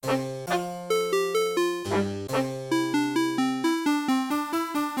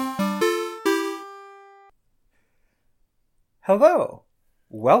Hello!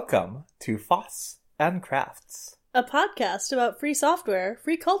 Welcome to Foss and Crafts, a podcast about free software,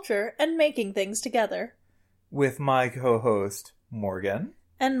 free culture, and making things together. with my co-host, Morgan.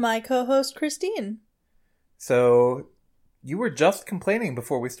 And my co-host, Christine. So, you were just complaining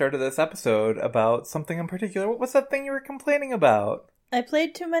before we started this episode about something in particular. What was that thing you were complaining about? I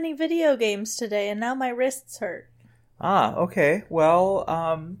played too many video games today, and now my wrists hurt. Ah, okay. Well,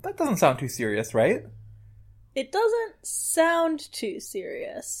 that doesn't sound too serious, right? It doesn't sound too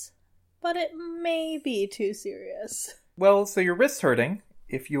serious, but it may be too serious. Well, so your wrist's hurting.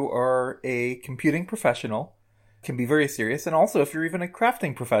 If you are a computing professional, it can be very serious. And also, if you're even a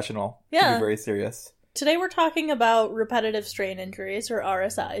crafting professional, it can be very serious. Today we're talking about repetitive strain injuries, or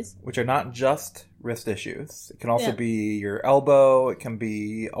RSIs. Which are not just wrist issues. It can also be your elbow. It can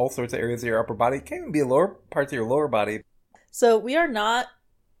be all sorts of areas of your upper body. It can even be lower parts of your lower body. So we are not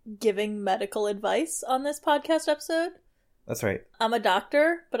giving medical advice on this podcast episode. That's right. I'm a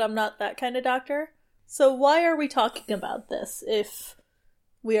doctor, but I'm not that kind of doctor. So why are we talking about this if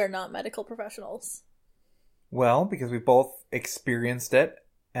we are not medical professionals? Well, because we both experienced it,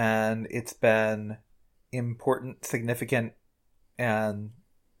 and it's been important, significant, and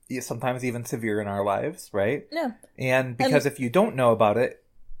sometimes even severe in our lives, right? Yeah. And because if you don't know about it,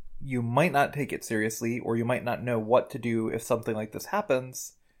 you might not take it seriously, or you might not know what to do if something like this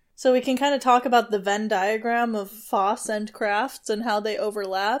happens. So we can kind of talk about the Venn diagram of Foss and Crafts and how they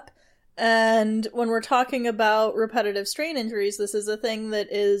overlap. And when we're talking about repetitive strain injuries, this is a thing that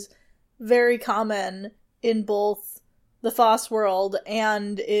is very common in both the Foss world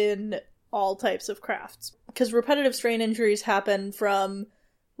and in all types of crafts. Because repetitive strain injuries happen from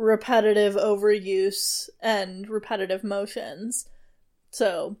repetitive overuse and repetitive motions.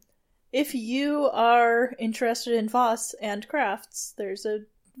 So if you are interested in Foss and Crafts, there's a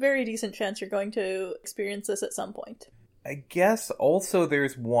very decent chance you're going to experience this at some point. I guess also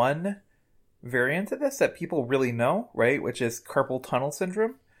there's one variant of this that people really know, right? Which is carpal tunnel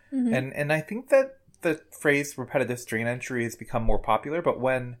syndrome. Mm-hmm. And I think that the phrase repetitive strain injury has become more popular, but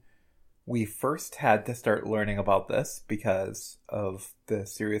when we first had to start learning about this because of the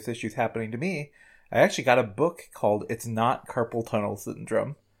serious issues happening to me, I actually got a book called It's Not Carpal Tunnel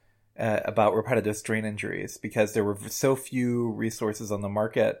Syndrome about repetitive strain injuries, because there were so few resources on the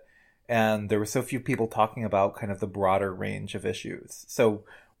market and there were so few people talking about kind of the broader range of issues. So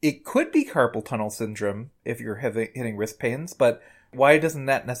it could be carpal tunnel syndrome if you're hitting wrist pains, but why doesn't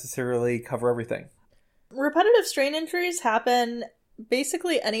that necessarily cover everything? Repetitive strain injuries happen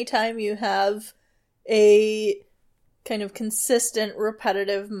basically anytime you have a kind of consistent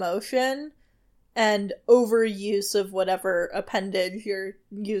repetitive motion and overuse of whatever appendage you're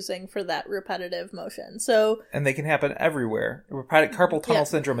using for that repetitive motion. And they can happen everywhere. Carpal tunnel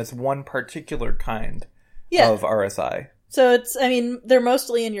syndrome is one particular kind of RSI. So they're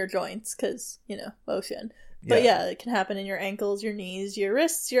mostly in your joints because, motion. But it can happen in your ankles, your knees, your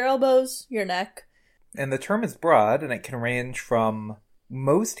wrists, your elbows, your neck. And the term is broad, and it can range from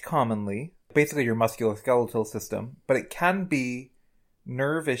most commonly, basically your musculoskeletal system, but it can be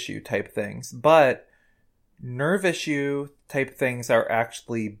nerve issue type things. But nerve issue type things are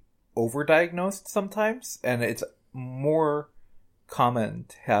actually overdiagnosed sometimes, and it's more common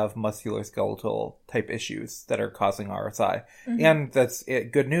to have musculoskeletal type issues that are causing RSI. Mm-hmm. And that's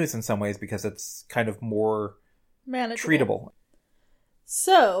good news in some ways because it's kind of more treatable.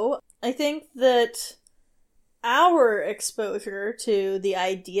 So, I think that our exposure to the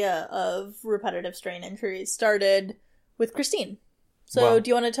idea of repetitive strain injuries started with Christine. So, do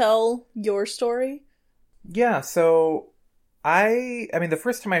you want to tell your story? Yeah, so the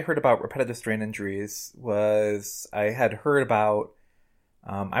first time I heard about repetitive strain injuries was I had heard about,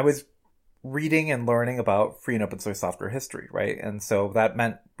 I was reading and learning about free and open source software history, right? And so that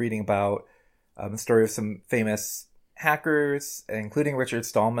meant reading about the story of some famous hackers, including Richard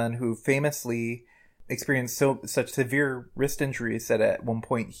Stallman, who famously experienced such severe wrist injuries that at one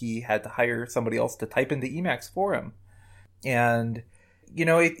point he had to hire somebody else to type into Emacs for him. And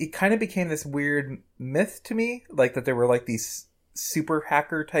it kind of became this weird myth to me, like that there were like these super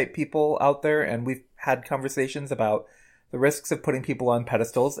hacker type people out there, and we've had conversations about the risks of putting people on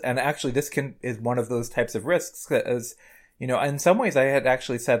pedestals, and actually this is one of those types of risks. As in some ways I had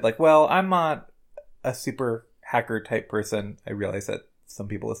actually said like, well, I'm not a super hacker type person. I realize that some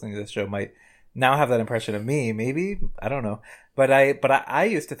people listening to this show might now have that impression of me, maybe, I don't know, but I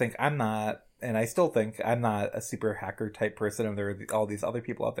used to think I'm not. And I still think I'm not a super hacker type person, and there are all these other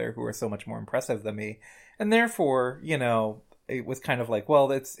people out there who are so much more impressive than me. And therefore, it was kind of like,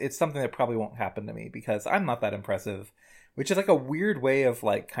 well, it's something that probably won't happen to me because I'm not that impressive, which is like a weird way of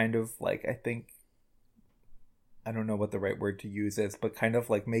like, kind of like, I think I don't know what the right word to use is, but kind of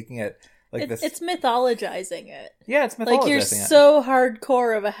like making it like this. It's mythologizing it. Yeah, it's mythologizing like you're it. so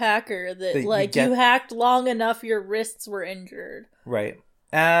hardcore of a hacker that That like you hacked long enough your wrists were injured. Right.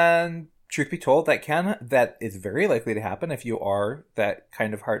 And truth be told, that is very likely to happen if you are that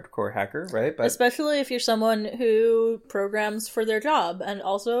kind of hardcore hacker, right? But especially if you're someone who programs for their job and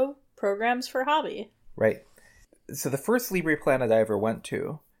also programs for hobby. Right. So the first Libre Planet I ever went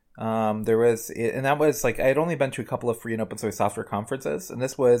to, that was like, I had only been to a couple of free and open source software conferences, and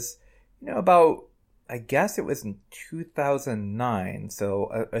this was, about, I guess it was in 2009,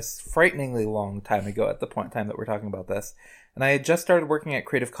 so a frighteningly long time ago at the point in time that we're talking about this. And I had just started working at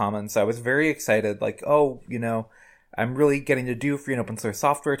Creative Commons, so I was very excited, like, I'm really getting to do free and open source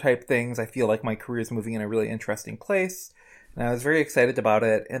software type things. I feel like my career is moving in a really interesting place, and I was very excited about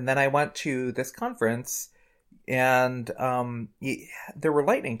it. And then I went to this conference, and there were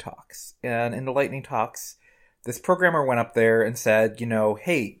lightning talks. And in the lightning talks, this programmer went up there and said,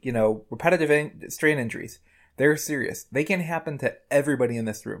 hey, repetitive strain injuries, they're serious. They can happen to everybody in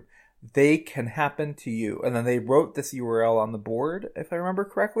this room. They can happen to you. And then they wrote this URL on the board, if I remember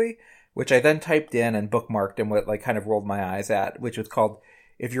correctly, which I then typed in and bookmarked and what kind of rolled my eyes at, which was called,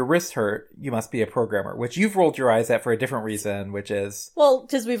 if your wrist hurt, you must be a programmer, which you've rolled your eyes at for a different reason, which is... Well,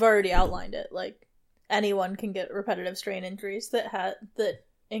 because we've already outlined it. Like, anyone can get repetitive strain injuries that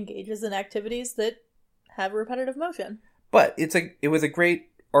engages in activities that have repetitive motion. But it was a great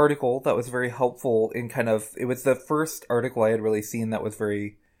article that was very helpful in it was the first article I had really seen that was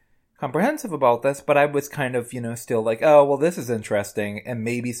very comprehensive about this, but I was kind of, still like, oh, well, this is interesting, and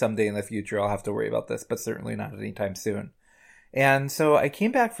maybe someday in the future I'll have to worry about this, but certainly not anytime soon. And so I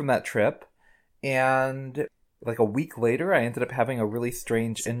came back from that trip, and like a week later, I ended up having a really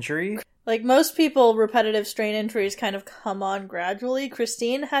strange injury. Like most people, repetitive strain injuries kind of come on gradually.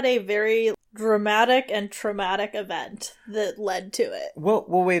 Christine had a very dramatic and traumatic event that led to it. Well,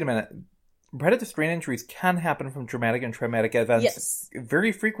 wait a minute. Repetitive strain injuries can happen from dramatic and traumatic events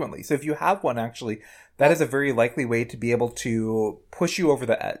very frequently. So if you have one, actually, that is a very likely way to be able to push you over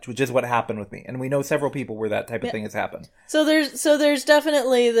the edge, which is what happened with me. And we know several people where that type of thing has happened. So there's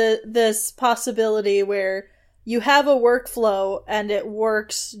definitely this possibility where you have a workflow and it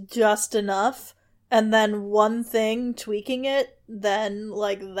works just enough, and then one thing tweaking it, then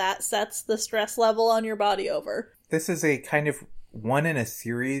like that sets the stress level on your body over. This is a kind of one in a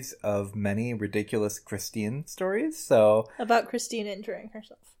series of many ridiculous Christine stories. So about Christine injuring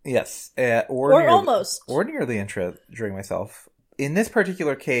herself. Yes, or almost, or nearly injuring myself. In this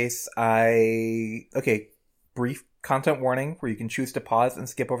particular case, brief content warning where you can choose to pause and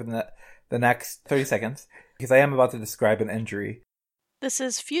skip over the next 30 seconds because I am about to describe an injury. This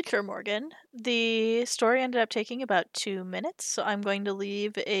is Future Morgan. The story ended up taking about 2 minutes, so I'm going to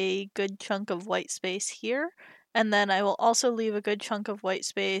leave a good chunk of white space here. And then I will also leave a good chunk of white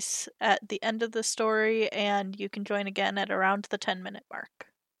space at the end of the story, and you can join again at around the 10-minute mark.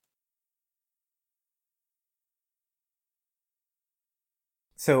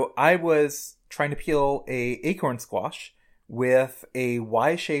 So I was trying to peel a acorn squash with a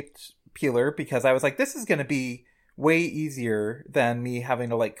Y-shaped peeler because I was like, this is going to be way easier than me having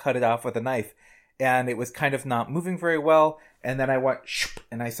to cut it off with a knife. And it was kind of not moving very well. And then I went,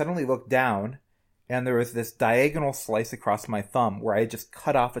 and I suddenly looked down, and there was this diagonal slice across my thumb where I just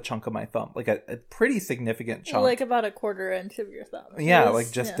cut off a chunk of my thumb, like a pretty significant chunk. Like about a quarter inch of your thumb. Yeah,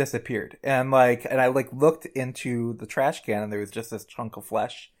 disappeared. And I looked into the trash can, and there was just this chunk of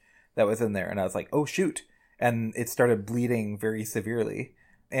flesh that was in there. And I was like, oh, shoot. And it started bleeding very severely.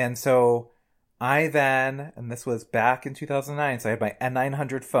 And so I then, and this was back in 2009, so I had my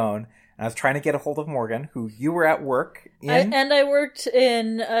N900 phone, and I was trying to get a hold of Morgan, who you were at work in. I worked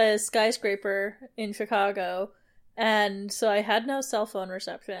in a skyscraper in Chicago, and so I had no cell phone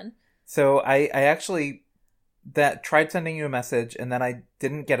reception. So I actually tried sending you a message, and then I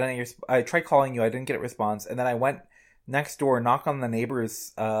didn't get any. I tried calling you, I didn't get a response, and then I went next door, knocked on the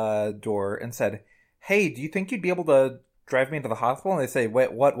neighbor's door, and said, "Hey, do you think you'd be able to drive me into the hospital?" And they say,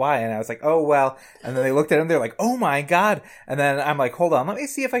 "Wait, what? Why?" And I was like, "Oh, well." And then they looked at him, they're like, "Oh my God." And then I'm like, "Hold on, let me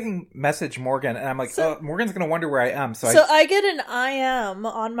see if I can message Morgan." And I'm like, Morgan's going to wonder where I am. So I get an IM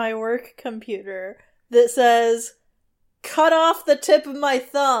on my work computer that says, "Cut off the tip of my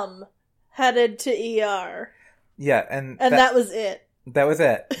thumb, headed to ER." Yeah. And that was it. That was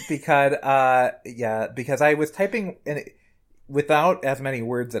it. Because, because I was typing in it without as many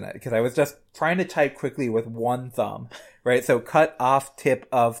words in it, because I was just trying to type quickly with one thumb, right? So cut off tip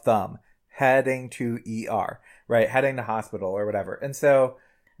of thumb, heading to ER, right? Heading to hospital or whatever. And so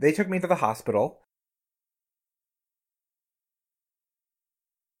they took me to the hospital.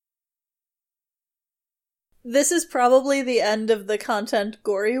 This is probably the end of the content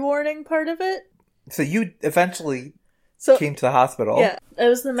gory warning part of it. So you eventually So came to the hospital. yeah, I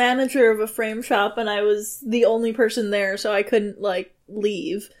was the manager of a frame shop and I was the only person there, so I couldn't, like,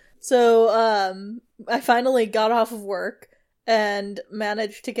 leave. So, I finally got off of work and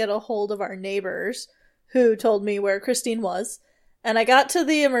managed to get a hold of our neighbors, who told me where Christine was. And I got to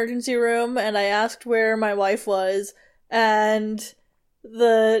the emergency room and I asked where my wife was, and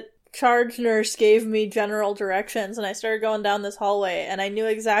the charge nurse gave me general directions, and I started going down this hallway, and I knew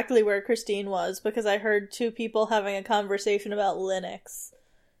exactly where Christine was because I heard two people having a conversation about Linux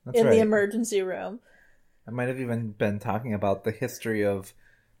in the emergency room. I might have even been talking about the history of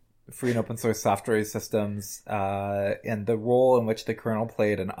free and open source software systems and the role in which the kernel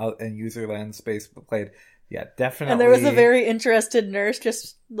played and user land space played. Yeah, definitely. And there was a very interested nurse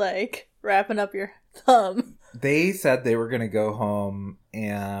just, like, wrapping up your thumb. They said they were going to go home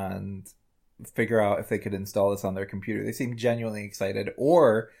and figure out if they could install this on their computer. They seemed genuinely excited,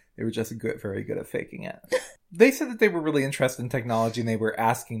 or they were just very good at faking it. They said that they were really interested in technology and they were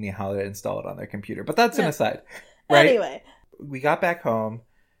asking me how to install it on their computer. But that's an aside, right? Anyway. We got back home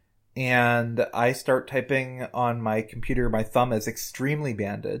and I start typing on my computer. My thumb is extremely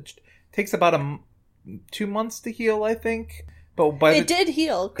bandaged. It takes about 2 months to heal, I think. But it did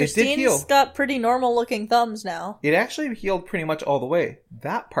heal. Christine's got pretty normal looking thumbs now. It actually healed pretty much all the way.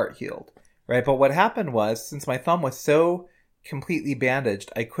 That part healed, right? But what happened was, since my thumb was so completely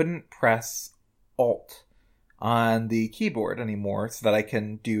bandaged, I couldn't press Alt on the keyboard anymore so that I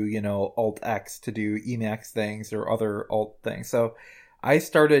can do, Alt X to do Emacs things or other Alt things. So I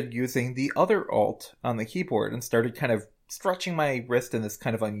started using the other Alt on the keyboard and started kind of stretching my wrist in this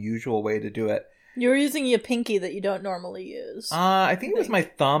kind of unusual way to do it. You were using your pinky that you don't normally use. I think it was my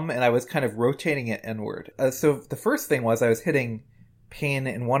thumb, and I was kind of rotating it inward. So the first thing was I was hitting pain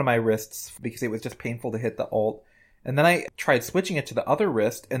in one of my wrists because it was just painful to hit the Alt. And then I tried switching it to the other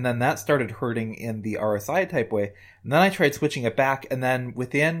wrist, and then that started hurting in the RSI type way. And then I tried switching it back, and then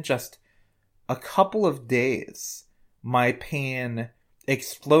within just a couple of days, my pain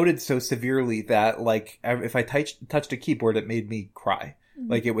exploded so severely that, like, if I touched a keyboard, it made me cry.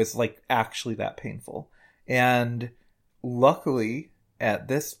 Like, it was, like, actually that painful. And luckily, at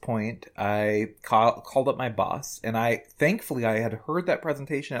this point, I called up my boss, and thankfully, I had heard that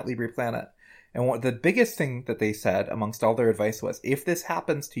presentation at LibrePlanet. And the biggest thing that they said, amongst all their advice, was, if this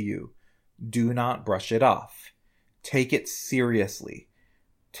happens to you, do not brush it off. Take it seriously.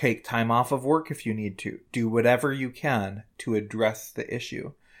 Take time off of work if you need to. Do whatever you can to address the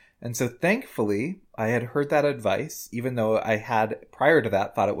issue. And so thankfully, I had heard that advice, even though I had, prior to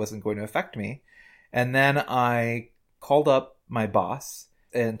that, thought it wasn't going to affect me. And then I called up my boss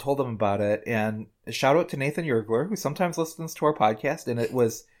and told him about it. And shout out to Nathan Yergler, who sometimes listens to our podcast. And it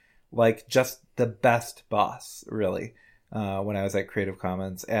was, like, just the best boss, really, when I was at Creative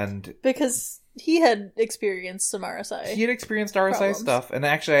Commons. And because he had experienced some RSI. He had experienced RSI problems. Stuff. And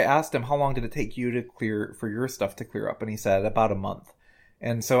actually, I asked him, how long did it take you for your stuff to clear up? And he said, about a month.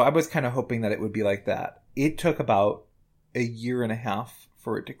 And so I was kind of hoping that it would be like that. It took about a year and a half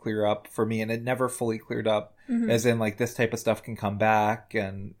for it to clear up for me, and it never fully cleared up, as in, like, this type of stuff can come back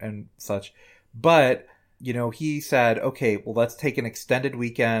and such. But, he said, okay, well, let's take an extended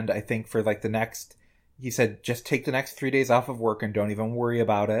weekend. I think for, like, he said, just take the next 3 days off of work and don't even worry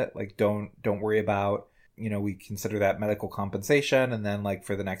about it. Like, don't worry about, we consider that medical compensation. And then, like,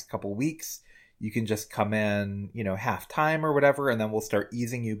 for the next couple weeks, you can just come in, half time or whatever, and then we'll start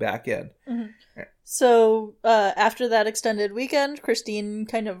easing you back in. Mm-hmm. So after that extended weekend, Christine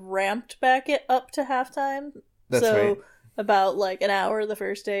kind of ramped back it up to halftime. That's right. About like an hour the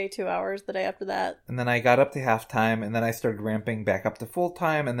first day, 2 hours the day after that. And then I got up to halftime, and then I started ramping back up to full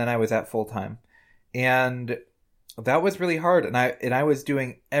time, and then I was at full time. And that was really hard. And I was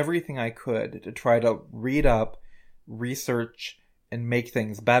doing everything I could to try to read up, research, and make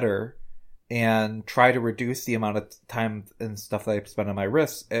things better, and try to reduce the amount of time and stuff that I spent on my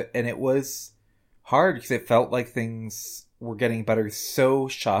wrists. And it was hard because it felt like things were getting better so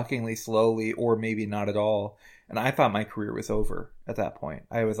shockingly slowly, or maybe not at all. And I thought my career was over at that point.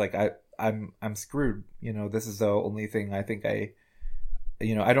 I was like, I'm screwed. This is the only thing I think I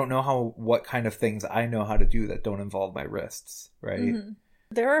don't know what kind of things I know how to do that don't involve my wrists, right? Mm-hmm.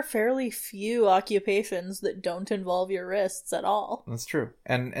 There are fairly few occupations that don't involve your wrists at all. That's true.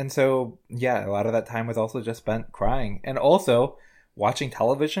 And so, yeah, a lot of that time was also just spent crying. And also watching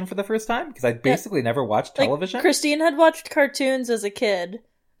television for the first time, because I basically never watched television. Like, Christine had watched cartoons as a kid.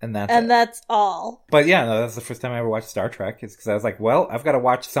 And that's all. But yeah, no, that's the first time I ever watched Star Trek, is because I was like, well, I've got to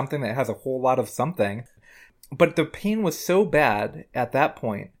watch something that has a whole lot of something. But the pain was so bad at that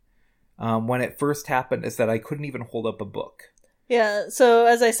point when it first happened is that I couldn't even hold up a book. Yeah, so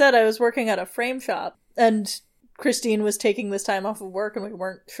as I said, I was working at a frame shop, and Christine was taking this time off of work, and we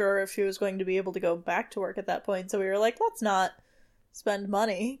weren't sure if she was going to be able to go back to work at that point, so we were like, let's not spend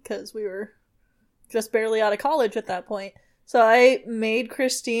money, because we were just barely out of college at that point. So I made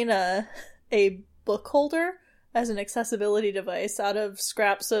Christine a book holder as an accessibility device out of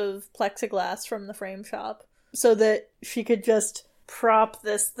scraps of plexiglass from the frame shop, so that she could just prop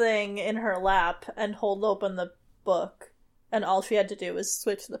this thing in her lap and hold open the book, and all she had to do was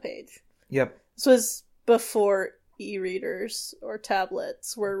switch the page. Yep. This was before e-readers or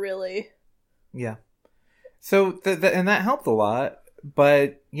tablets were really... Yeah. So, and that helped a lot,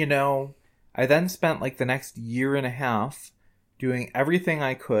 but, I then spent like the next year and a half doing everything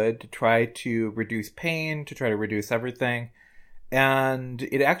I could to try to reduce pain, to try to reduce everything. And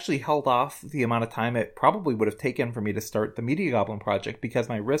it actually held off the amount of time it probably would have taken for me to start the Media Goblin project, because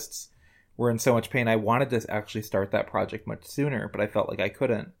my wrists were in so much pain. I wanted to actually start that project much sooner, but I felt like I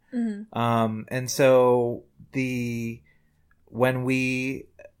couldn't. Mm-hmm. And so it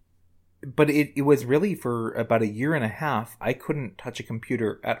was really for about a year and a half, I couldn't touch a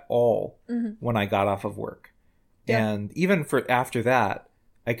computer at all when I got off of work. Yeah. And even after that,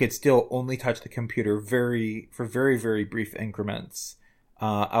 I could still only touch the computer for very, very brief increments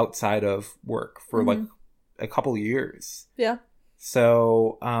outside of work for like a couple of years. Yeah.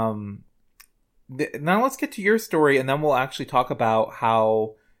 So now let's get to your story, and then we'll actually talk about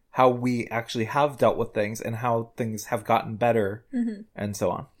how we actually have dealt with things and how things have gotten better and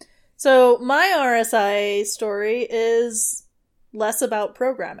so on. So my RSI story is less about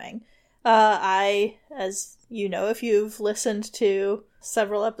programming. I, as you know, if you've listened to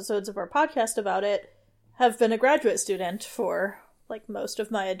several episodes of our podcast about it, have been a graduate student for like most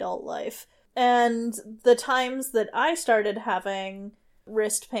of my adult life. And the times that I started having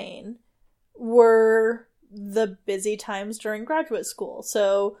wrist pain were the busy times during graduate school.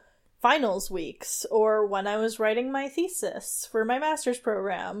 So finals weeks, or when I was writing my thesis for my master's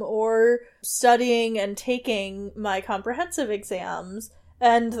program, or studying and taking my comprehensive exams,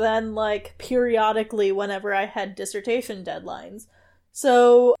 and then like periodically whenever I had dissertation deadlines.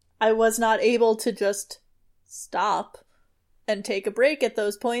 So I was not able to just stop and take a break at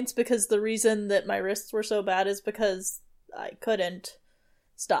those points, because the reason that my wrists were so bad is because I couldn't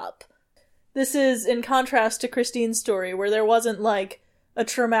stop. This is in contrast to Christine's story, where there wasn't like a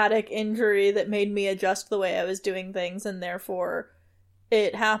traumatic injury that made me adjust the way I was doing things, and therefore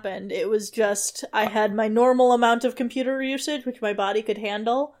it happened. It was just, I had my normal amount of computer usage, which my body could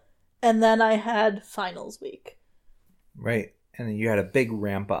handle, and then I had finals week. Right. And then you had a big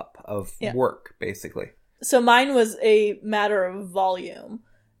ramp up of work, basically. So mine was a matter of volume,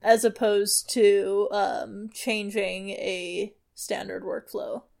 as opposed to changing a standard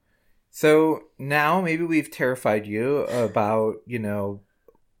workflow. So now maybe we've terrified you about,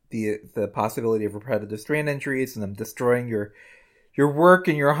 the possibility of repetitive strain injuries and them destroying your work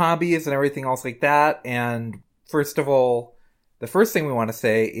and your hobbies and everything else like that. And first of all, the first thing we want to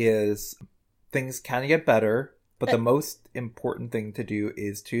say is things can get better, but the most important thing to do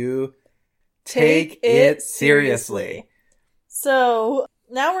is to take it seriously. So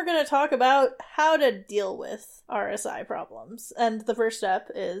now we're going to talk about how to deal with RSI problems. And the first step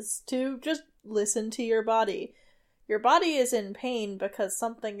is to just listen to your body. Your body is in pain because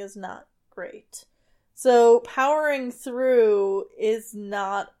something is not great. So powering through is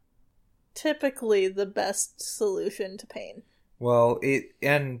not typically the best solution to pain. Well,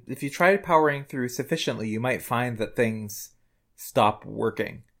 and if you try powering through sufficiently, you might find that things stop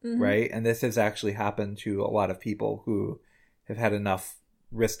working, right? And this has actually happened to a lot of people who have had enough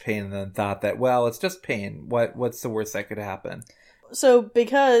wrist pain and then thought that, well, it's just pain. What's the worst that could happen? So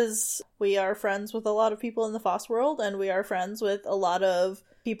because we are friends with a lot of people in the FOSS world, and we are friends with a lot of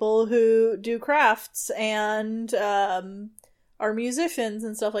people who do crafts and are musicians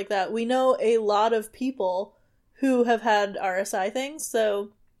and stuff like that, we know a lot of people who have had RSI things. So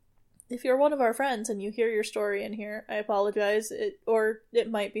if you're one of our friends and you hear your story in here, I apologize. Or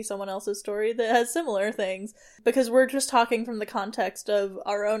it might be someone else's story that has similar things, because we're just talking from the context of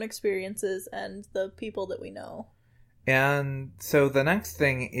our own experiences and the people that we know. And so the next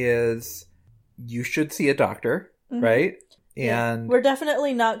thing is you should see a doctor, right? Yeah. And we're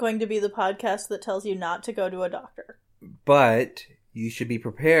definitely not going to be the podcast that tells you not to go to a doctor. But you should be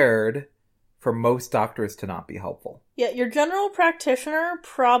prepared for most doctors to not be helpful. Yeah, your general practitioner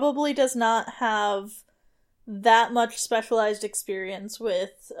probably does not have that much specialized experience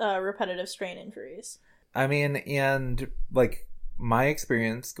with repetitive strain injuries. I mean, and like my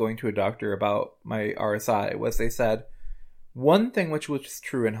experience going to a doctor about my RSI was they said, one thing which was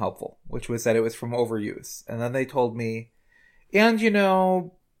true and helpful, which was that it was from overuse. And then they told me, and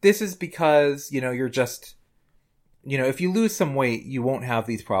this is because, you're just, if you lose some weight, you won't have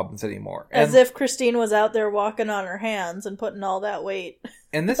these problems anymore. As if Christine was out there walking on her hands and putting all that weight.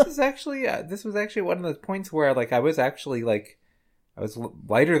 And this was actually one of the points where, I was actually, I was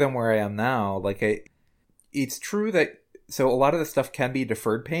lighter than where I am now. It's true that, so a lot of the stuff can be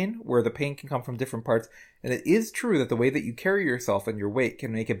deferred pain, where the pain can come from different parts. And it is true that the way that you carry yourself and your weight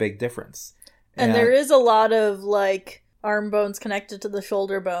can make a big difference. And there is a lot of, arm bones connected to the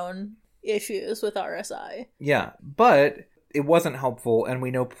shoulder bone issues with RSI. Yeah, but it wasn't helpful, and we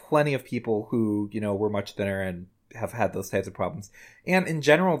know plenty of people who, were much thinner and have had those types of problems. And in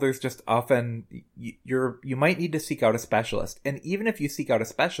general, there's just often, you might need to seek out a specialist. And even if you seek out a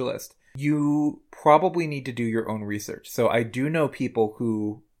specialist, you probably need to do your own research. So I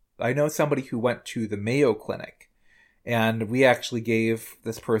know somebody who went to the Mayo Clinic, and we actually gave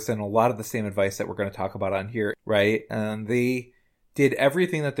this person a lot of the same advice that we're going to talk about on here, right? And they did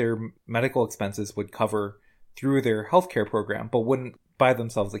everything that their medical expenses would cover through their healthcare program, but wouldn't buy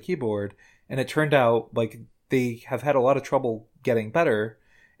themselves a keyboard. And it turned out they have had a lot of trouble getting better,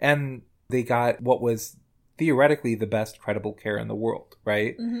 and they got what was theoretically the best credible care in the world,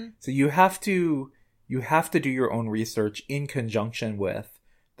 right? Mm-hmm. So you have to do your own research in conjunction with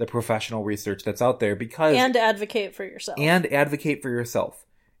the professional research that's out there, and advocate for yourself.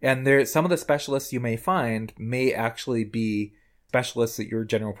 And there, some of the specialists you may find may actually be specialists that your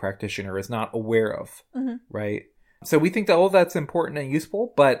general practitioner is not aware of, mm-hmm. right? So we think that all that's important and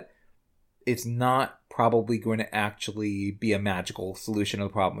useful, but it's not probably going to actually be a magical solution to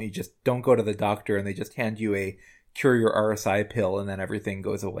the problem. You just don't go to the doctor and they just hand you a cure your RSI pill and then everything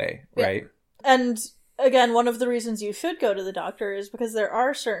goes away, right? Yeah. And again, one of the reasons you should go to the doctor is because there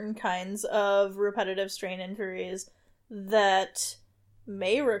are certain kinds of repetitive strain injuries that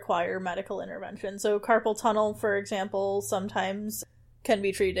may require medical intervention. So carpal tunnel, for example, sometimes can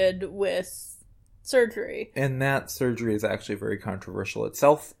be treated with surgery. And that surgery is actually very controversial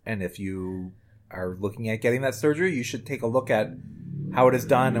itself. And if you are looking at getting that surgery, you should take a look at how it is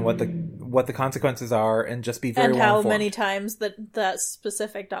done and what the consequences are, and just be very well informed. And how many times that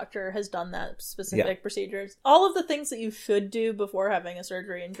specific doctor has done that specific procedures. All of the things that you should do before having a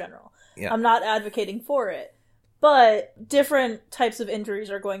surgery in general. Yeah. I'm not advocating for it. But different types of injuries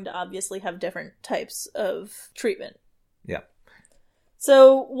are going to obviously have different types of treatment. Yeah.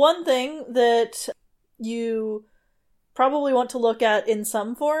 So one thing that you probably want to look at in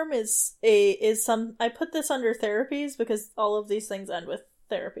some form is I put this under therapies because all of these things end with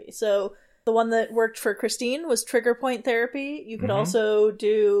therapy. So the one that worked for Christine was trigger point therapy. You could Mm-hmm. also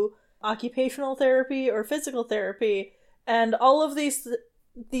do occupational therapy or physical therapy. And all of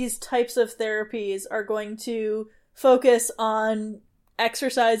these types of therapies are going to focus on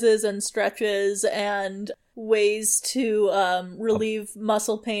exercises and stretches and ways to relieve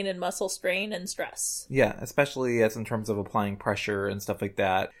muscle pain and muscle strain and stress. Yeah, especially as in terms of applying pressure and stuff like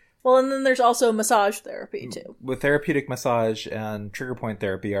that. Well, and then there's also massage therapy, too. With therapeutic massage and trigger point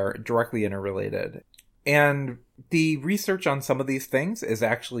therapy are directly interrelated. And the research on some of these things is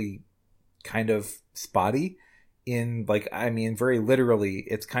actually kind of spotty. Very literally,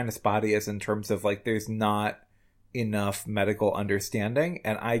 it's kind of spotty as in terms of there's not enough medical understanding,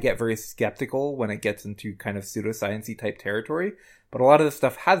 and I get very skeptical when it gets into kind of pseudoscience-y type territory. But a lot of this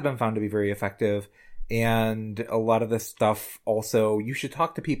stuff has been found to be very effective, and a lot of this stuff also, you should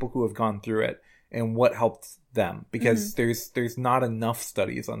talk to people who have gone through it and what helped them, because there's not enough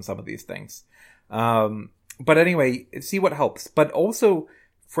studies on some of these things. But anyway, see what helps. But also,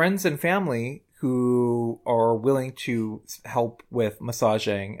 friends and family who are willing to help with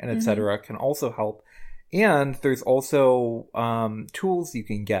massaging and etc. can also help. And there's also tools you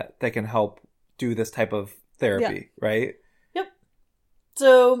can get that can help do this type of therapy, right? Yep.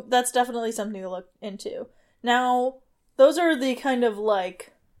 So that's definitely something to look into. Now, those are the kind of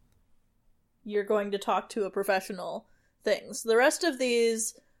you're going to talk to a professional things. The rest of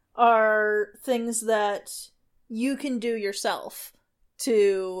these are things that you can do yourself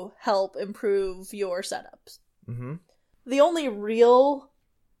to help improve your setups. Mm-hmm. The only real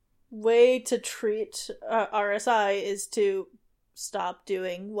way to treat RSI is to stop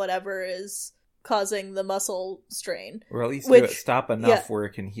doing whatever is causing the muscle strain. Or at least do it stop enough where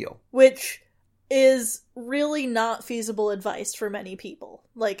it can heal. Which is really not feasible advice for many people.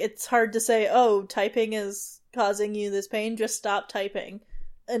 It's hard to say, oh, typing is causing you this pain, just stop typing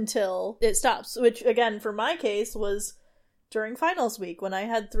until it stops. Which, again, for my case was during finals week when I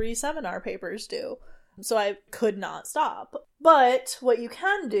had 3 seminar papers due. So I could not stop. But what you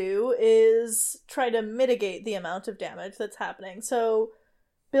can do is try to mitigate the amount of damage that's happening. So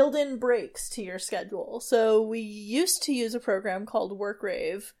build in breaks to your schedule. So we used to use a program called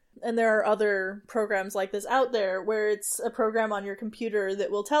WorkRave, and there are other programs like this out there where it's a program on your computer that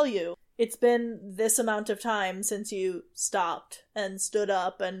will tell you it's been this amount of time since you stopped and stood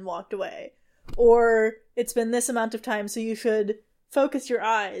up and walked away. Or it's been this amount of time, so you should focus your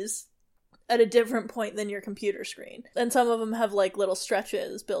eyes at a different point than your computer screen. And some of them have like little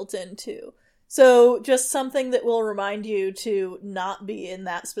stretches built in too. So just something that will remind you to not be in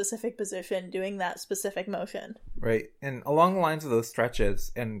that specific position, doing that specific motion. Right. And along the lines of those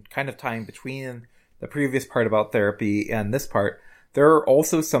stretches, and kind of tying between the previous part about therapy and this part, there are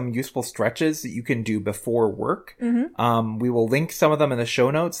also some useful stretches that you can do before work. Mm-hmm. We will link some of them in the show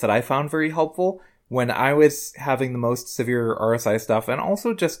notes that I found very helpful when I was having the most severe RSI stuff. And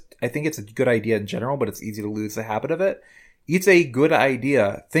also just, I think it's a good idea in general, but it's easy to lose the habit of it. It's a good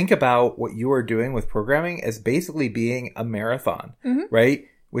idea. Think about what you are doing with programming as basically being a marathon, right?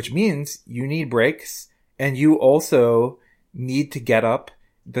 Which means you need breaks, and you also need to get up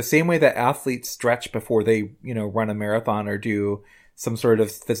the same way that athletes stretch before they, run a marathon or do some sort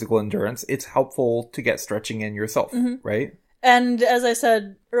of physical endurance. It's helpful to get stretching in yourself, right? And as I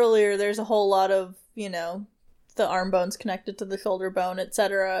said earlier, there's a whole lot of, the arm bones connected to the shoulder bone,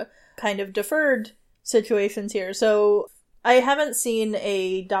 etc., kind of deferred situations here. So I haven't seen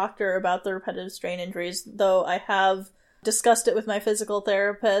a doctor about the repetitive strain injuries, though I have discussed it with my physical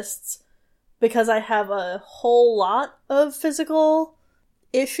therapists because I have a whole lot of physical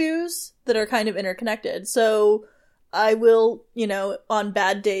issues that are kind of interconnected. So I will, on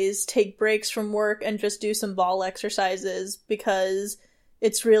bad days, take breaks from work and just do some ball exercises because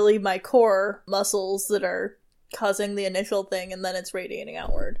it's really my core muscles that are causing the initial thing, and then it's radiating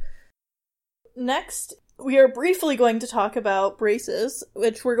outward. Next, we are briefly going to talk about braces,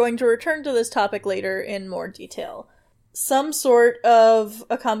 which we're going to return to this topic later in more detail. Some sort of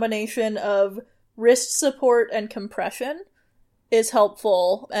a combination of wrist support and compression is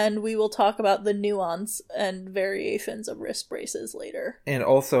helpful, and we will talk about the nuance and variations of wrist braces later. And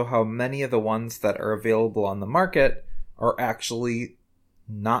also how many of the ones that are available on the market are actually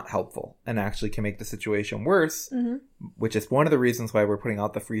not helpful and actually can make the situation worse, which is one of the reasons why we're putting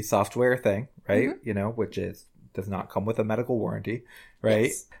out the free software thing, right? Which does not come with a medical warranty, right?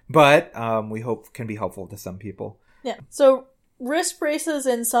 Yes. But we hope can be helpful to some people. Yeah. So wrist braces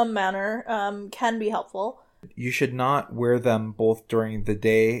in some manner can be helpful. You should not wear them both during the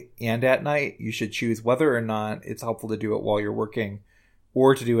day and at night. You should choose whether or not it's helpful to do it while you're working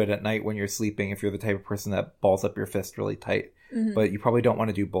or to do it at night when you're sleeping if you're the type of person that balls up your fist really tight. But you probably don't want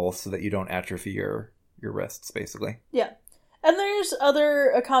to do both so that you don't atrophy your wrists, basically. Yeah. And there's other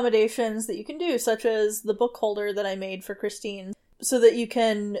accommodations that you can do, such as the book holder that I made for Christine, so that you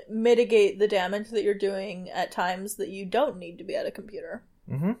can mitigate the damage that you're doing at times that you don't need to be at a computer.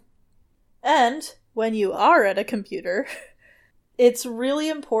 And when you are at a computer, it's really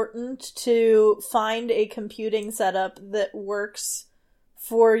important to find a computing setup that works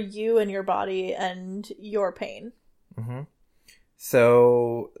for you and your body and your pain.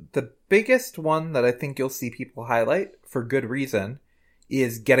 So the biggest one that I think you'll see people highlight for good reason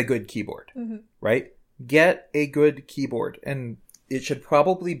is get a good keyboard, right? Get a good keyboard. And it should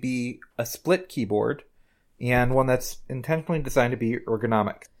probably be a split keyboard and one that's intentionally designed to be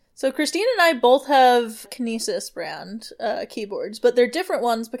ergonomic. So Christine and I both have Kinesis brand keyboards, but they're different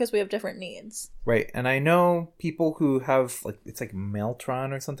ones because we have different needs. Right. And I know people who have, it's like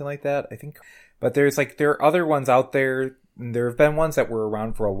Meltron or something like that, I think. But there are other ones out there. There have been ones that were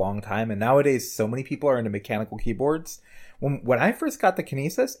around for a long time, and nowadays so many people are into mechanical keyboards. When I first got the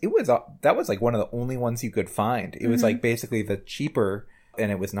Kinesis, that was like one of the only ones you could find. It was like basically the cheaper, and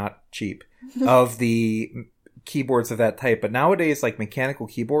it was not cheap, of the keyboards of that type. But nowadays, like, mechanical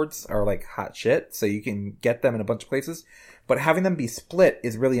keyboards are like hot shit, so you can get them in a bunch of places. But having them be split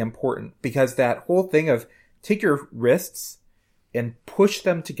is really important, because that whole thing of take your wrists and push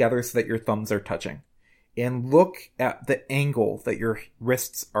them together so that your thumbs are touching. And look at the angle that your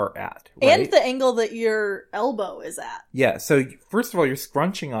wrists are at. Right? And the angle that your elbow is at. Yeah, so first of all, you're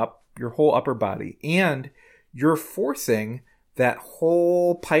scrunching up your whole upper body. And you're forcing that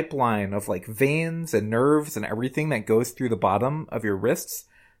whole pipeline of like veins and nerves and everything that goes through the bottom of your wrists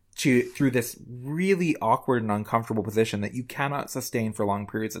through this really awkward and uncomfortable position that you cannot sustain for long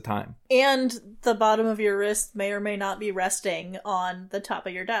periods of time. And the bottom of your wrist may or may not be resting on the top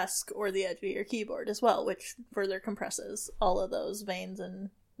of your desk or the edge of your keyboard as well, which further compresses all of those veins and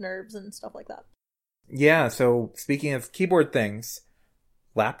nerves and stuff like that. Yeah, so speaking of keyboard things,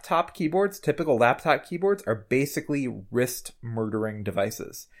 laptop keyboards, typical laptop keyboards, are basically wrist murdering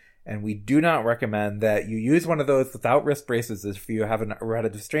devices. And we do not recommend that you use one of those without wrist braces if you have a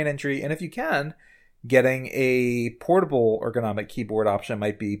repetitive strain injury. And if you can, getting a portable ergonomic keyboard option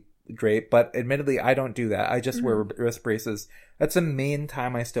might be great. But admittedly, I don't do that. I just wear wrist braces. That's the main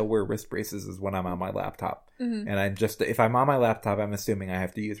time I still wear wrist braces is when I'm on my laptop. And if I'm on my laptop, I'm assuming I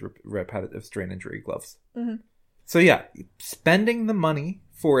have to use repetitive strain injury gloves. So yeah, spending the money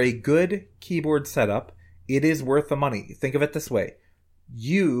for a good keyboard setup, it is worth the money. Think of it this way.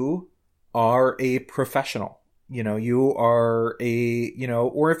 You are a professional. You are or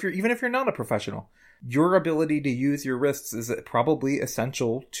even if you're not a professional, your ability to use your wrists is probably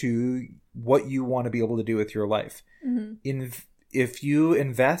essential to what you want to be able to do with your life. If you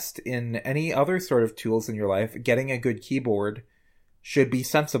invest in any other sort of tools in your life, getting a good keyboard should be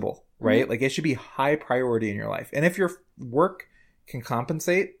sensible, right? Like, it should be high priority in your life. And if your work can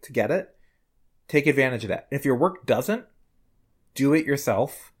compensate to get it, take advantage of that. If your work doesn't, do it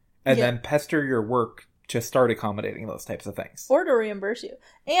yourself and then pester your work to start accommodating those types of things. Or to reimburse you.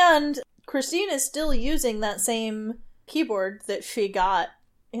 And Christine is still using that same keyboard that she got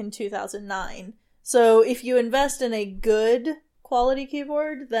in 2009. So if you invest in a good quality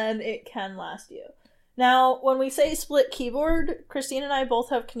keyboard, then it can last you. Now, when we say split keyboard, Christine and I both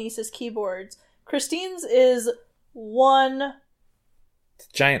have Kinesis keyboards. Christine's is one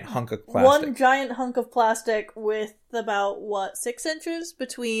giant hunk of plastic. One giant hunk of plastic with about, 6 inches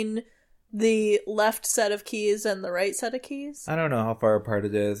between the left set of keys and the right set of keys? I don't know how far apart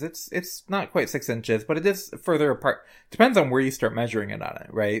it is. It's not quite 6 inches, but it is further apart. Depends on where you start measuring it on it,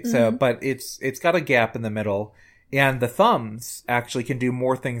 right? So, but it's got a gap in the middle, and the thumbs actually can do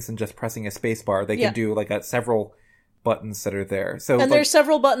more things than just pressing a space bar. They can do several buttons that are there. So, and there's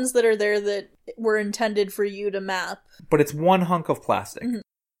several buttons that are there that were intended for you to map. But it's one hunk of plastic.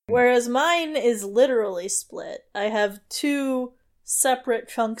 Whereas mine is literally split. I have 2 separate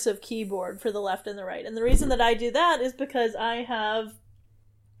chunks of keyboard for the left and the right. And the reason that I do that is because I have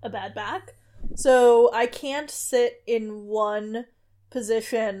a bad back. So I can't sit in one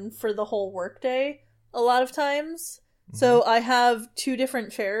position for the whole workday a lot of times. So I have 2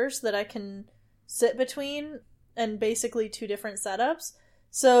 different chairs that I can sit between and basically 2 different setups.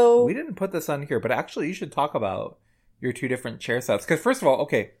 So we didn't put this on here, but actually you should talk about your 2 different chair sets. Because first of all,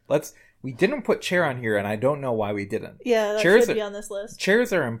 we didn't put chair on here, and I don't know why we didn't. Yeah, that should be on this list.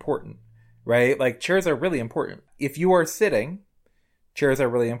 Chairs are important, right? Like, chairs are really important. If you are sitting, chairs are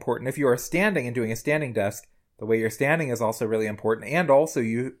really important. If you are standing and doing a standing desk, the way you're standing is also really important. And also,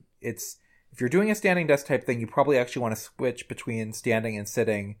 if you're doing a standing desk type thing, you probably actually want to switch between standing and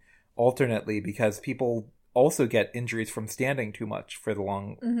sitting alternately, because people also get injuries from standing too much for the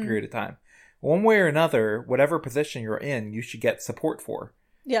long period of time. One way or another, whatever position you're in, you should get support for.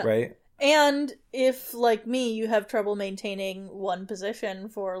 Yeah. Right? And if, like me, you have trouble maintaining one position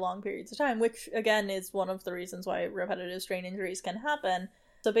for long periods of time, which, again, is one of the reasons why repetitive strain injuries can happen.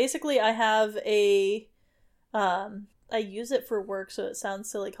 So basically, I have I use it for work, so it sounds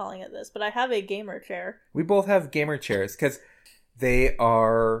silly calling it this, but I have a gamer chair. We both have gamer chairs, because they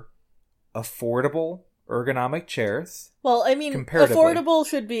are affordable ergonomic chairs. Well, I mean, affordable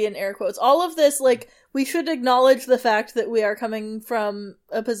should be in air quotes. All of this, we should acknowledge the fact that we are coming from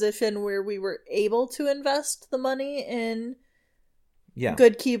a position where we were able to invest the money in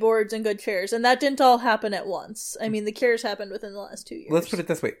good keyboards and good chairs. And that didn't all happen at once. I mean, the chairs happened within the last 2 years. Let's put it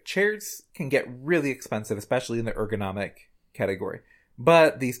this way. Chairs can get really expensive, especially in the ergonomic category.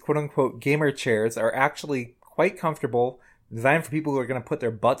 But these quote-unquote gamer chairs are actually quite comfortable, designed for people who are going to put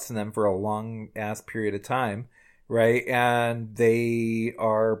their butts in them for a long-ass period of time, right? And they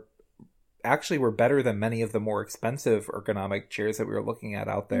were better than many of the more expensive ergonomic chairs that we were looking at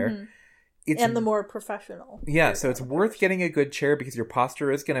out there. And the more professional. Yeah, so it's worth getting a good chair because your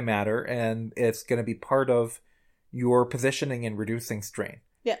posture is going to matter, and it's going to be part of your positioning and reducing strain.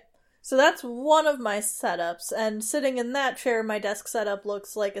 Yeah. So that's one of my setups, and sitting in that chair, my desk setup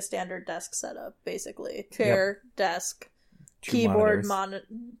looks like a standard desk setup, basically. Chair, desk, keyboard,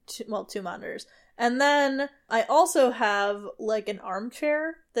 2 monitors. And then I also have an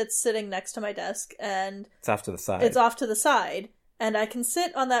armchair that's sitting next to my desk, and it's off to the side. And I can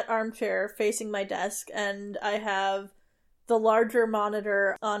sit on that armchair facing my desk, and I have the larger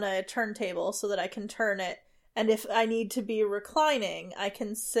monitor on a turntable so that I can turn it. And if I need to be reclining, I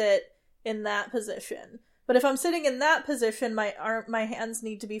can sit in that position. But if I'm sitting in that position, my hands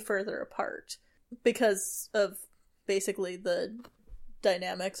need to be further apart because of basically the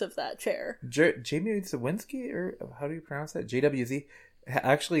dynamics of that chair. Jamie Zawinski, or how do you pronounce that? JWZ,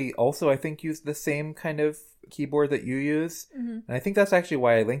 actually also, I think, used the same kind of keyboard that you use. Mm-hmm. And I think that's actually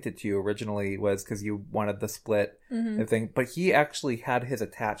why I linked it to you originally, was because you wanted the split thing. But he actually had his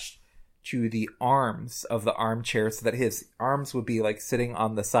attached to the arms of the armchair so that his arms would be like sitting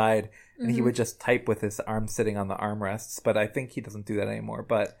on the side and he would just type with his arms sitting on the armrests. But I think he doesn't do that anymore.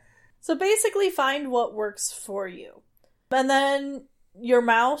 But so basically find what works for you. And then your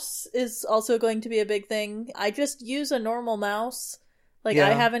mouse is also going to be a big thing. I just use a normal mouse. Like,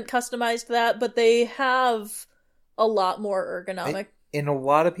 I haven't customized that, but they have a lot more ergonomic. And a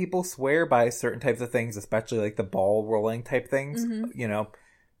lot of people swear by certain types of things, especially like the ball rolling type things. You know,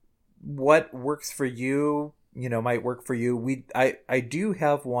 what works for you, you know, might work for you. I do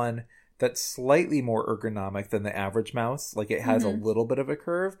have one that's slightly more ergonomic than the average mouse. Like, it has a little bit of a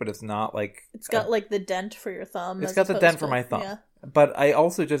curve, but it's not like... It's got like the dent for your thumb. It's got the dent for my thumb. Yeah. But I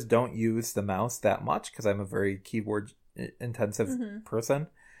also just don't use the mouse that much because I'm a very keyboard intensive person.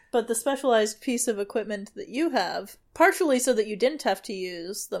 But the specialized piece of equipment that you have, partially so that you didn't have to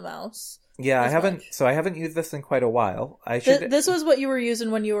use the mouse. Yeah, I haven't used this in quite a while. I should. This was what you were using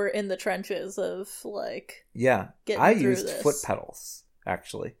when you were in the trenches of, like, I used foot pedals,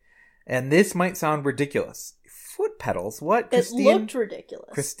 actually. And this might sound ridiculous. Foot pedals? What? It looked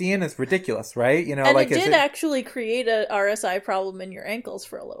ridiculous. Christine is ridiculous, right? You know, and like, it did actually create a RSI problem in your ankles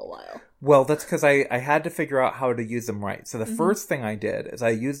for a little while. Well, that's because I had to figure out how to use them right. So the first thing I did is I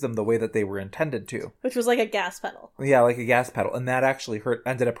used them the way that they were intended to. Which was like a gas pedal. Yeah, like a gas pedal. And that actually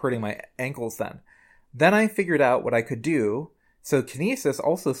ended up hurting my ankles then. Then I figured out what I could do. So Kinesis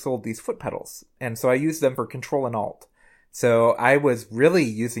also sold these foot pedals. And so I used them for Control and Alt. So I was really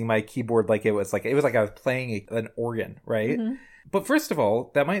using my keyboard like it was like I was playing an organ, right? But first of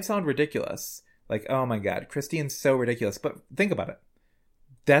all, that might sound ridiculous. Like, oh my God, Christine's so ridiculous. But think about it.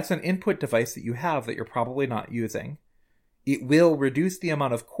 That's an input device that you have that you're probably not using. It will reduce the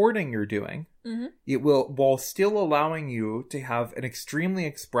amount of chording you're doing. It will, while still allowing you to have an extremely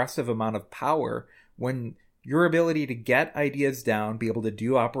expressive amount of power when your ability to get ideas down, be able to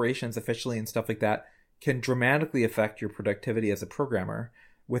do operations efficiently and stuff like that, can dramatically affect your productivity as a programmer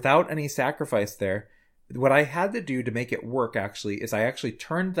without any sacrifice there. What I had to do to make it work, actually, is I actually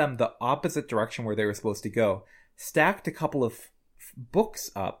turned them the opposite direction where they were supposed to go, stacked a couple of books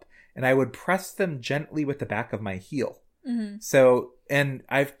up, and I would press them gently with the back of my heel. So, and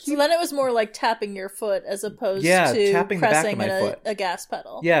So then it was more like tapping your foot as opposed to tapping the back of my foot. A gas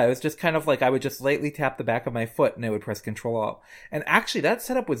pedal. Yeah, it was just kind of like I would just lightly tap the back of my foot and I would press Control Alt. And actually, that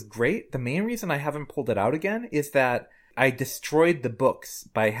setup was great. The main reason I haven't pulled it out again is that I destroyed the books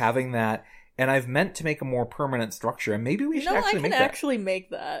by having that, and I've meant to make a more permanent structure. And maybe we should actually make that. I can actually make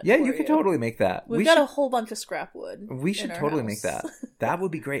that. Yeah, you could totally make that. We've got a whole bunch of scrap wood. We should totally make that. That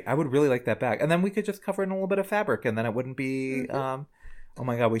would be great. I would really like that back. And then we could just cover it in a little bit of fabric, and then it wouldn't be... oh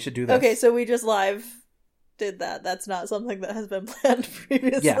my God, we should do this. Okay, so we just live did that. That's not something that has been planned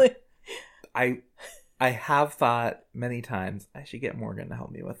previously. Yeah. I have thought many times I should get Morgan to help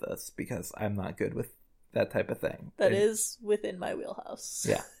me with this because I'm not good with that type of thing. That is within my wheelhouse.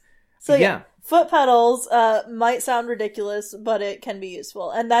 Yeah. So yeah, foot pedals might sound ridiculous, but it can be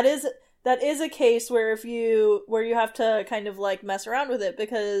useful. And that is a case where you have to kind of like mess around with it,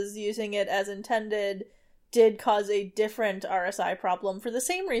 because using it as intended did cause a different RSI problem for the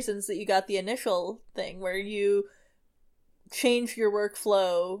same reasons that you got the initial thing where you changed your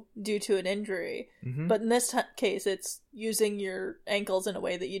workflow due to an injury. But in this case, it's using your ankles in a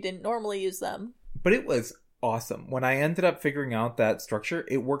way that you didn't normally use them. But it was awesome. When I ended up figuring out that structure,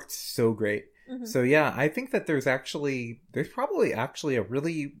 it worked so great. So yeah, I think that there's probably actually a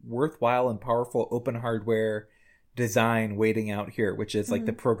really worthwhile and powerful open hardware design waiting out here, which is like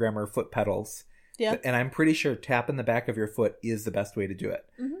the programmer foot pedals. Yeah. And I'm pretty sure tapping the back of your foot is the best way to do it.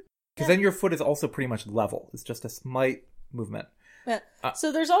 Because then your foot is also pretty much level. It's just a slight movement. Yeah.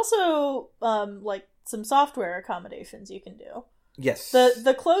 So there's also like some software accommodations you can do. Yes.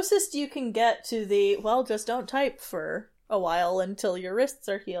 The closest you can get to just don't type for a while until your wrists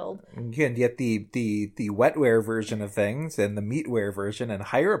are healed. You can get the wetware version of things and the meatware version and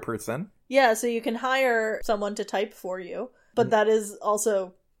hire a person. Yeah, so you can hire someone to type for you. But that is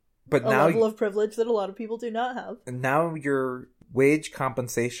also a level of privilege that a lot of people do not have. Now your wage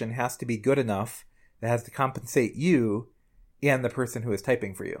compensation has to be good enough. It has to compensate you and the person who is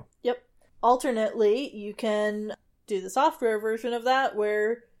typing for you. Yep. Alternately, you can do the software version of that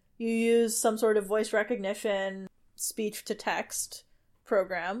where you use some sort of voice recognition, speech to text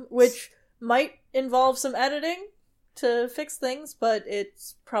program, which might involve some editing to fix things, but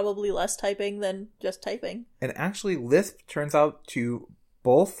it's probably less typing than just typing. And actually, Lisp turns out to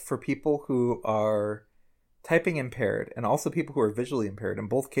both for people who are typing impaired and also people who are visually impaired, in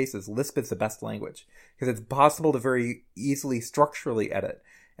both cases, Lisp is the best language because it's possible to very easily structurally edit.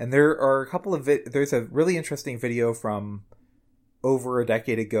 And there are a couple of there's a really interesting video from over a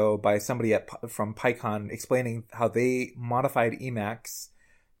decade ago by somebody from PyCon explaining how they modified Emacs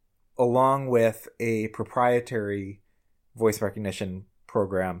along with a proprietary voice recognition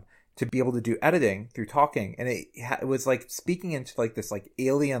program to be able to do editing through talking. And it was like speaking into like this like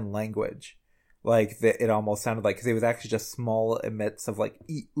alien language. Like it almost sounded like, because it was actually just small emits of like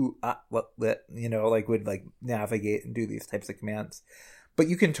like would like navigate and do these types of commands. But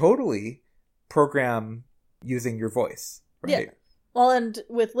you can totally program using your voice, right? Yeah. Well, and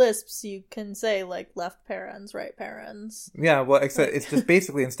with Lisps, you can say like left parens, right parens. Yeah, well, except it's just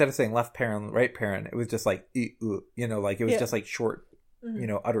basically instead of saying left parent, right parent, it was just like like it was just like short,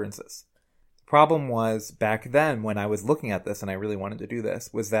 utterances. The problem was back then when I was looking at this and I really wanted to do this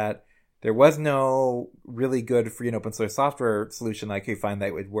was that there was no really good free and open source software solution I could find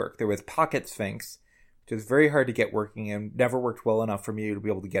that would work. There was Pocket Sphinx, which is very hard to get working and never worked well enough for me to be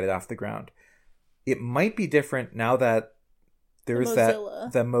able to get it off the ground. It might be different now that there's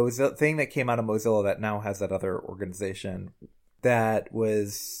the Mozilla thing that came out of Mozilla that now has that other organization that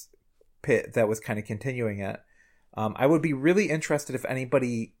was kind of continuing it. I would be really interested if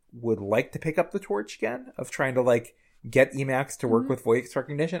anybody would like to pick up the torch again of trying to like get Emacs to work with voice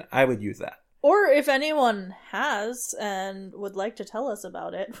recognition. I would use that. Or if anyone has and would like to tell us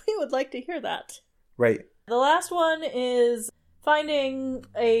about it, we would like to hear that. Right. The last one is finding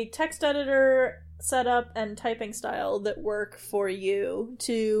a text editor setup and typing style that work for you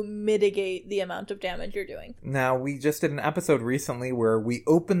to mitigate the amount of damage you're doing. Now, we just did an episode recently where we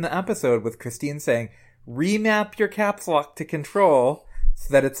opened the episode with Christine saying, remap your caps lock to control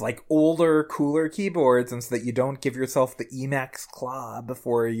so that it's like older, cooler keyboards and so that you don't give yourself the Emacs claw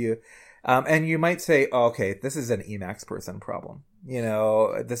before you... and you might say, oh, okay, this is an Emacs person problem.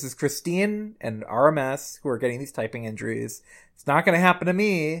 This is Christine and RMS who are getting these typing injuries. It's not going to happen to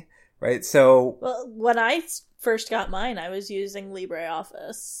me. Right, so... Well, when I first got mine, I was using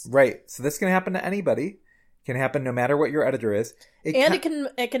LibreOffice. Right, so this can happen to anybody. It can happen no matter what your editor is. It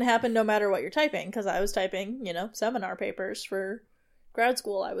can happen no matter what you're typing, because I was typing, seminar papers for grad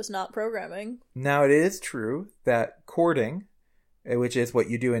school. I was not programming. Now, it is true that chording, which is what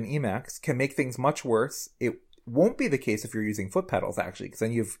you do in Emacs, can make things much worse. It won't be the case if you're using foot pedals, actually, because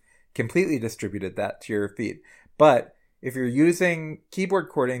then you've completely distributed that to your feet. But... if you're using keyboard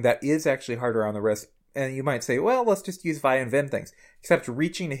chording, that is actually harder on the wrist. And you might say, well, let's just use Vi and Vim things. Except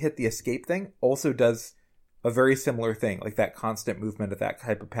reaching to hit the escape thing also does a very similar thing. Like that constant movement of that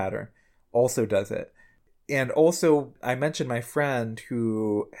type of pattern also does it. And also, I mentioned my friend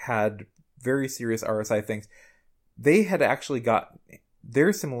who had very serious RSI things. They had actually got...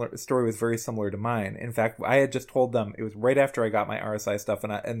 their story was very similar to mine. In fact, I had just told them, it was right after I got my RSI stuff,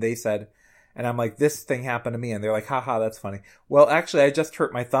 and they said... and I'm like, this thing happened to me. And they're like, haha, that's funny. Well, actually, I just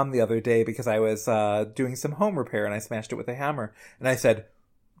hurt my thumb the other day because I was doing some home repair and I smashed it with a hammer. And I said,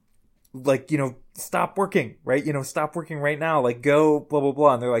 like, stop working, right? Stop working right now. Like, go, blah, blah,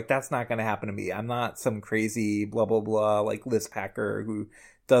 blah. And they're like, that's not going to happen to me. I'm not some crazy, blah, blah, blah, like Lisp hacker who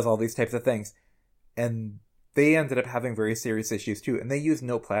does all these types of things. And they ended up having very serious issues too. And they use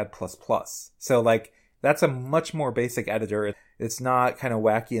Notepad++. So, like, that's a much more basic editor. It's not kind of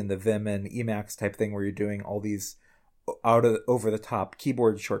wacky in the Vim and Emacs type thing where you're doing all these over-the-top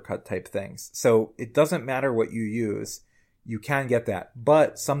keyboard shortcut type things. So it doesn't matter what you use. You can get that.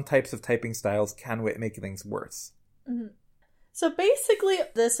 But some types of typing styles can make things worse. Mm-hmm. So basically,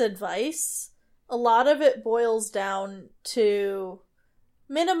 this advice, a lot of it boils down to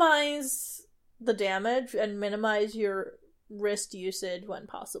minimize the damage and minimize your wrist usage when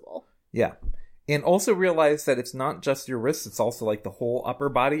possible. Yeah. And also realize that it's not just your wrists, it's also like the whole upper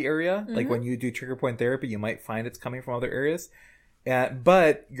body area. Mm-hmm. Like when you do trigger point therapy, you might find it's coming from other areas.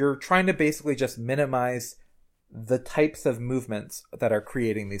 But you're trying to basically just minimize the types of movements that are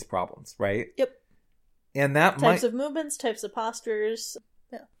creating these problems, right? Yep. And that types of movements, types of postures.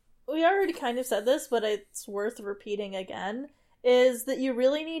 Yeah. We already kind of said this, but it's worth repeating again, is that you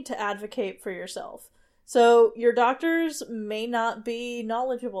really need to advocate for yourself. So your doctors may not be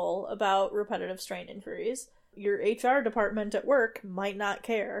knowledgeable about repetitive strain injuries. Your HR department at work might not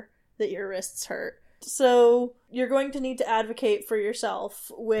care that your wrists hurt. So you're going to need to advocate for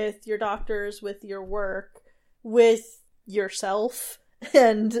yourself with your doctors, with your work, with yourself,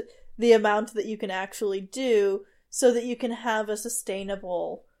 and the amount that you can actually do so that you can have a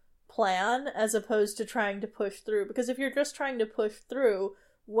sustainable plan as opposed to trying to push through. Because if you're just trying to push through,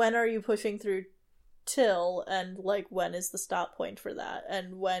 when are you pushing through till, and like when is the stop point for that,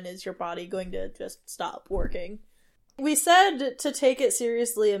 and when is your body going to just stop working. We said to take it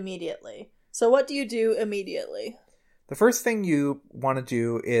seriously immediately. So what do you do immediately? The first thing you want to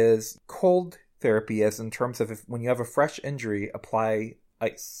do is cold therapy, as in terms of when you have a fresh injury, apply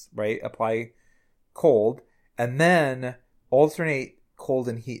ice, right? Apply cold, and then alternate cold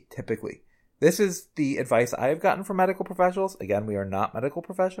and heat typically. This is the advice I've gotten from medical professionals. Again, we are not medical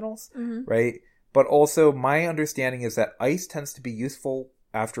professionals, right? But also my understanding is that ice tends to be useful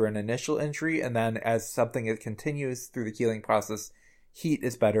after an initial injury, and then as something that continues through the healing process, heat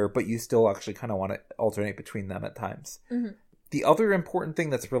is better, but you still actually kind of want to alternate between them at times. The other important thing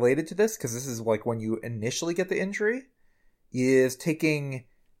that's related to this, because this is like when you initially get the injury, is taking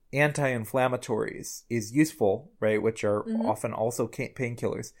anti-inflammatories is useful, right? Which are often also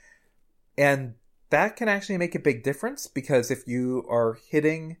painkillers. And that can actually make a big difference, because if you are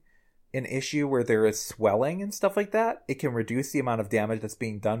hitting an issue where there is swelling and stuff like that, it can reduce the amount of damage that's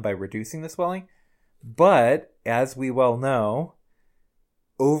being done by reducing the swelling. But as we well know,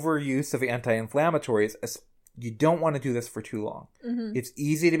 overuse of anti-inflammatories, you don't want to do this for too long. It's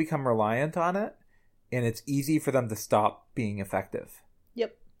easy to become reliant on it, and it's easy for them to stop being effective.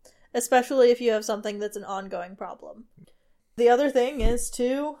 Yep. Especially if you have something that's an ongoing problem. The other thing is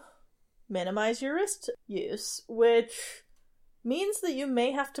to minimize your wrist use, which means that you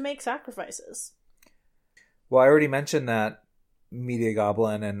may have to make sacrifices. Well, I already mentioned that Media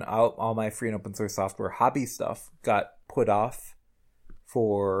Goblin and all my free and open source software hobby stuff got put off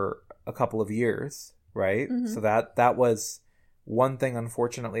for a couple of years, right? So that was one thing,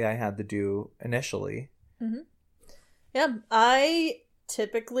 unfortunately, I had to do initially. Yeah, I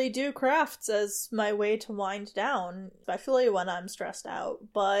typically do crafts as my way to wind down, especially when I'm stressed out.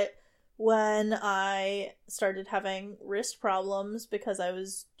 But when I started having wrist problems because I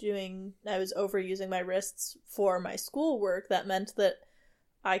was overusing my wrists for my schoolwork, that meant that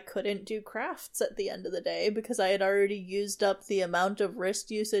I couldn't do crafts at the end of the day because I had already used up the amount of wrist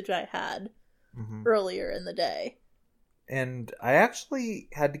usage I had earlier in the day. And I actually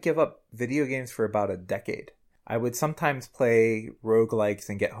had to give up video games for about a decade. I would sometimes play roguelikes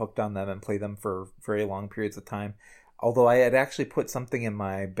and get hooked on them and play them for very long periods of time. Although I had actually put something in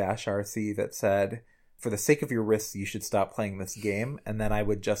my Bash RC that said, for the sake of your wrists, you should stop playing this game. And then I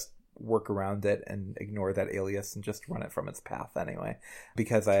would just work around it and ignore that alias and just run it from its path anyway.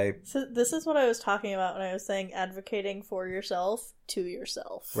 Because So this is what I was talking about when I was saying advocating for yourself to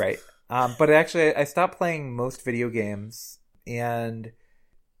yourself. Right. But actually, I stopped playing most video games, and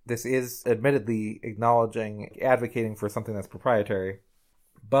this is admittedly advocating for something that's proprietary.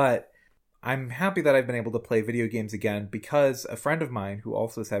 But I'm happy that I've been able to play video games again, because a friend of mine who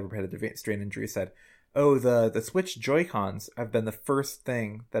also has had repetitive strain injury said, oh, the Switch Joy-Cons have been the first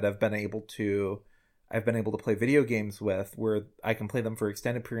thing that I've been able to play video games with, where I can play them for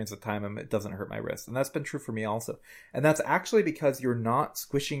extended periods of time and it doesn't hurt my wrist. And that's been true for me also. And that's actually because you're not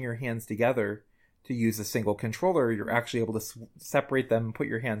squishing your hands together to use a single controller. You're actually able to separate them and put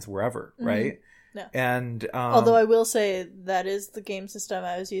your hands wherever, right? No. And although I will say that is the game system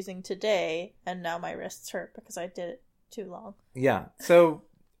I was using today, and now my wrists hurt because I did it too long. Yeah, so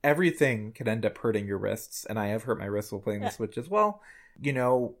everything can end up hurting your wrists, and I have hurt my wrists while playing the Switch as well. You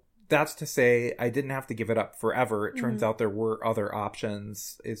know, that's to say I didn't have to give it up forever. It turns out there were other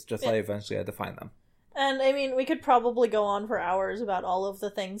options. It's just I eventually had to find them. And I mean, we could probably go on for hours about all of the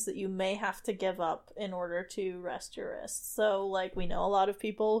things that you may have to give up in order to rest your wrists. So, like, we know a lot of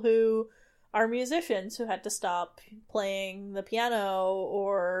people who are musicians who had to stop playing the piano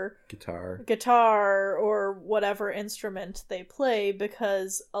or guitar or whatever instrument they play,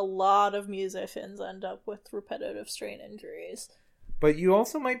 because a lot of musicians end up with repetitive strain injuries. But you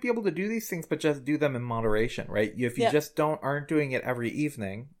also might be able to do these things, but just do them in moderation, right? If you just aren't doing it every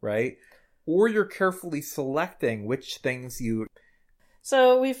evening, right? Or you're carefully selecting which things you...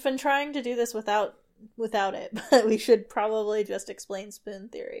 So we've been trying to do this without it, but we should probably just explain spoon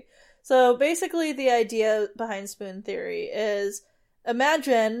theory. So basically the idea behind spoon theory is,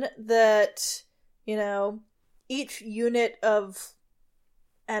 imagine that, you know, each unit of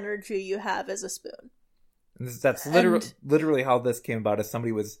energy you have is a spoon. That's literally how this came about, as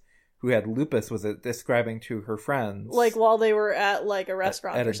somebody who had lupus was describing to her friends. Like while they were at like a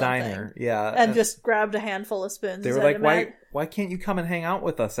restaurant at or a diner, yeah. And just grabbed a handful of spoons. They were like, why can't you come and hang out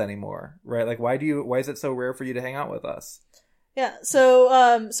with us anymore? Right? Like, why is it so rare for you to hang out with us? Yeah,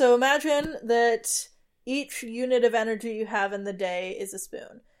 so imagine that each unit of energy you have in the day is a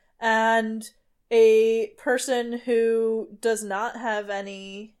spoon. And a person who does not have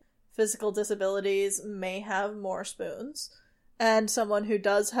any physical disabilities may have more spoons. And someone who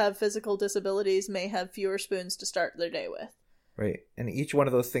does have physical disabilities may have fewer spoons to start their day with. Right. And each one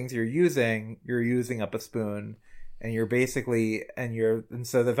of those things you're using up a spoon, and you're basically, and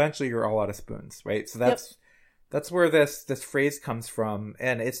so eventually you're all out of spoons, right? So that's where this phrase comes from.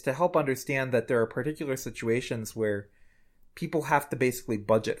 And it's to help understand that there are particular situations where people have to basically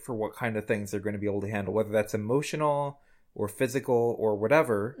budget for what kind of things they're going to be able to handle, whether that's emotional or physical or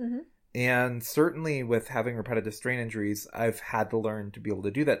whatever. Mm-hmm. And certainly with having repetitive strain injuries, I've had to learn to be able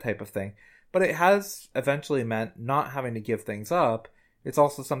to do that type of thing. But it has eventually meant not having to give things up. It's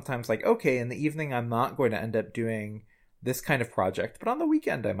also sometimes like, okay, in the evening I'm not going to end up doing this kind of project, but on the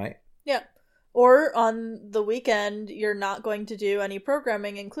weekend I might. Yeah. Or on the weekend, you're not going to do any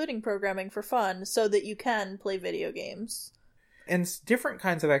programming, including programming for fun, so that you can play video games. And different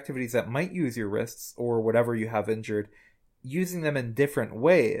kinds of activities that might use your wrists or whatever you have injured, using them in different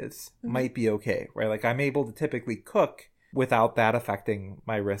ways might be okay, right? Like I'm able to typically cook without that affecting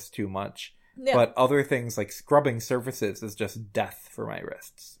my wrist too much. Yeah. But other things like scrubbing surfaces is just death for my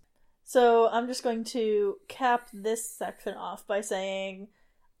wrists. So I'm just going to cap this section off by saying,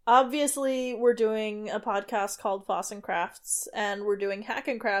 obviously we're doing a podcast called Foss and Crafts, and we're doing Hack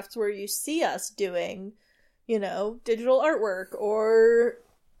and Crafts where you see us doing, digital artwork or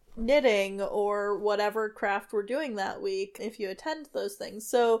knitting or whatever craft we're doing that week if you attend those things.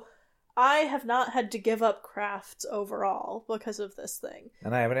 So I have not had to give up crafts overall because of this thing.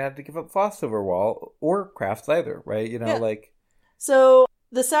 And I haven't had to give up Foss overall or crafts either, right? So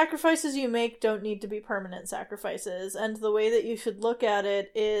the sacrifices you make don't need to be permanent sacrifices, and the way that you should look at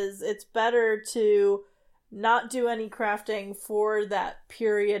it is it's better to not do any crafting for that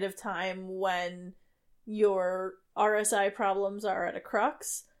period of time when your RSI problems are at a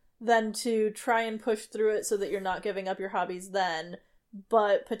crux than to try and push through it so that you're not giving up your hobbies then,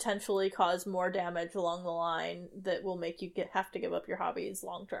 but potentially cause more damage along the line that will make you have to give up your hobbies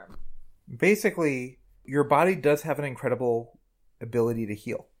long term. Basically, your body does have an incredible ability to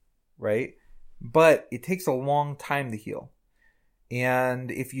heal, right? But it takes a long time to heal. And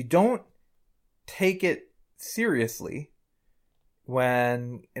if you don't take it seriously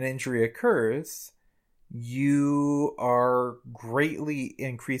when an injury occurs, you are greatly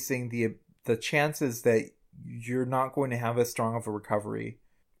increasing the chances that you're not going to have as strong of a recovery,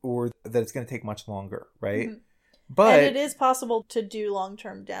 or that it's going to take much longer, right? Mm-hmm. But and it is possible to do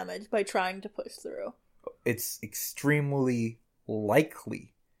long-term damage by trying to push through. It's extremely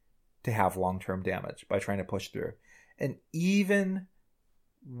likely to have long-term damage by trying to push through. And even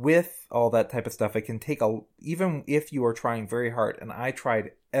with all that type of stuff, it can take even if you are trying very hard, and I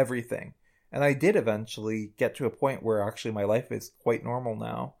tried everything, and I did eventually get to a point where actually my life is quite normal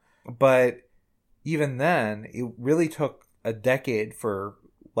now. But even then, it really took a decade for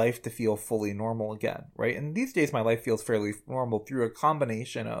life to feel fully normal again, right? And these days my life feels fairly normal through a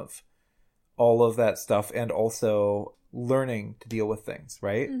combination of all of that stuff and also learning to deal with things,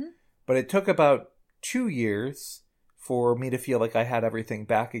 right? Mm-hmm. But it took about 2 years for me to feel like I had everything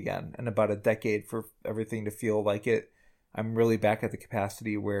back again, and about a decade for everything to feel like I'm really back at the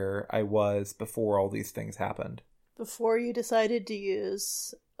capacity where I was before all these things happened. Before you decided to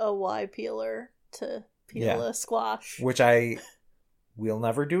use a Y peeler to peel a squash. Which I will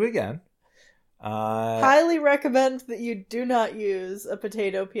never do again. Highly recommend that you do not use a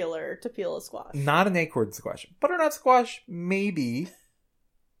potato peeler to peel a squash. Not an acorn squash. Butternut squash, maybe.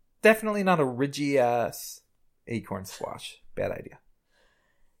 Definitely not a ridgy-ass acorn squash. Bad idea.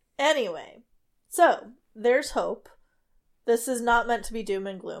 Anyway, so there's hope. This is not meant to be doom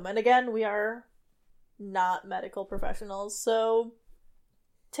and gloom. And again, we are not medical professionals, so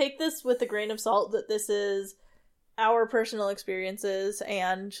take this with a grain of salt that this is our personal experiences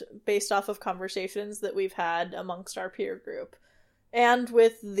and based off of conversations that we've had amongst our peer group and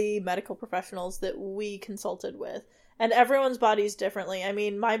with the medical professionals that we consulted with. And everyone's body's differently. I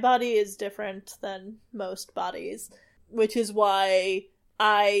mean, my body is different than most bodies, which is why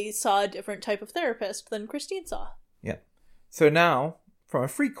I saw a different type of therapist than Christine saw. Yeah. So now, from a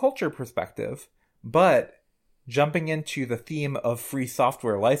free culture perspective, but jumping into the theme of free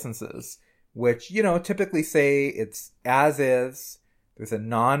software licenses, which, typically say it's as is, there's a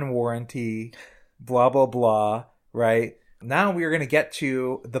non-warranty, blah, blah, blah, right? Now we are going to get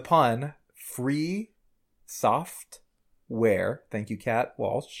to the pun, free software. Thank you, Kat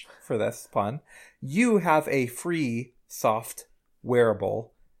Walsh, for this pun. You have a free soft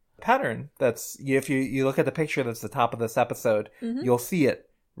wearable pattern that's, if you look at the picture that's the top of this episode, mm-hmm. You'll see it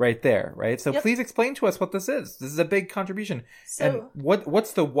right there, right? So Please explain to us what this is. This is a big contribution. And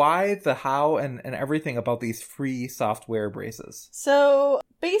what's the why, the how, and everything about these free software braces? So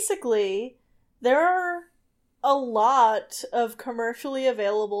basically, there are a lot of commercially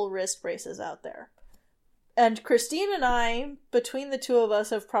available wrist braces out there. And Christine and I, between the two of us,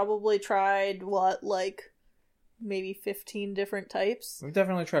 have probably tried, maybe 15 different types? We've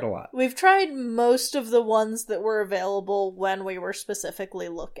definitely tried a lot. We've tried most of the ones that were available when we were specifically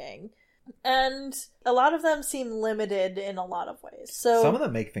looking. And a lot of them seem limited in a lot of ways. So some of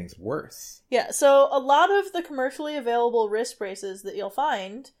them make things worse. Yeah, so a lot of the commercially available wrist braces that you'll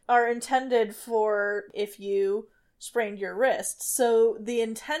find are intended for if you sprained your wrist. So the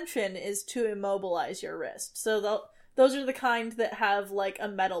intention is to immobilize your wrist. So those are the kind that have like a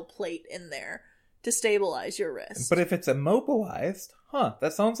metal plate in there to stabilize your wrist. But if it's immobilized,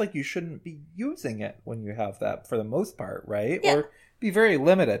 that sounds like you shouldn't be using it when you have that for the most part, right? Yeah. Or be very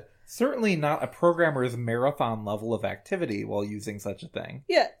limited. Certainly not a programmer's marathon level of activity while using such a thing.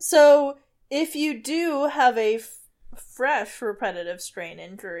 Yeah, so if you do have a fresh repetitive strain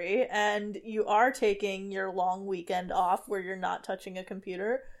injury and you are taking your long weekend off where you're not touching a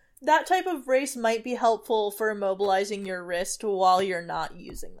computer, that type of brace might be helpful for immobilizing your wrist while you're not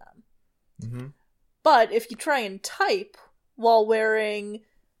using them. Mm-hmm. But if you try and type while wearing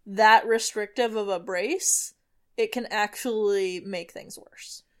that restrictive of a brace, it can actually make things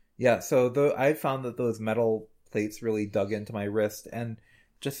worse. Yeah, so I found that those metal plates really dug into my wrist, and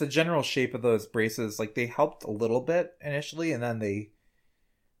just the general shape of those braces, like, they helped a little bit initially, and then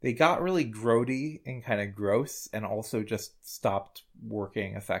they got really grody and kind of gross, and also just stopped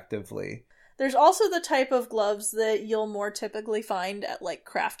working effectively. There's also the type of gloves that you'll more typically find at, like,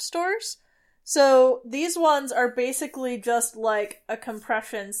 craft stores. So these ones are basically just like a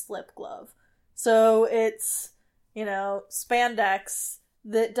compression slip glove. So it's, spandex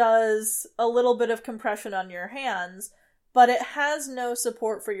that does a little bit of compression on your hands, but it has no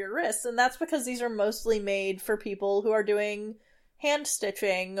support for your wrists. And that's because these are mostly made for people who are doing hand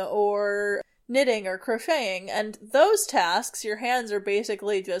stitching or knitting or crocheting. And those tasks, your hands are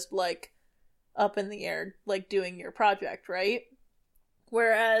basically just like up in the air, like doing your project, right?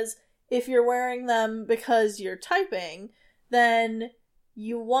 Whereas if you're wearing them because you're typing, then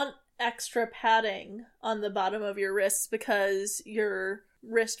you want extra padding on the bottom of your wrists because your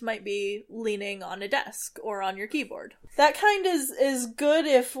wrist might be leaning on a desk or on your keyboard. That kind is good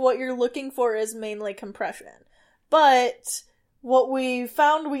if what you're looking for is mainly compression. But what we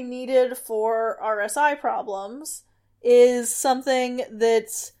found we needed for RSI problems is something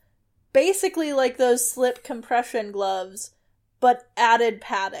that's basically like those slip compression gloves, but added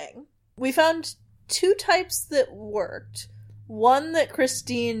padding. We found two types that worked. One that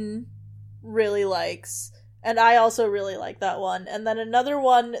Christine really likes, and I also really like that one. And then another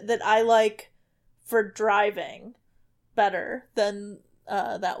one that I like for driving better than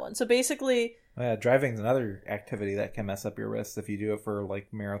that one. So basically... driving's another activity that can mess up your wrists if you do it for,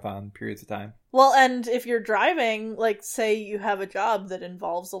 like, marathon periods of time. Well, and if you're driving, like, say you have a job that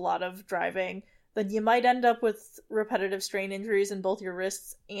involves a lot of driving, then you might end up with repetitive strain injuries in both your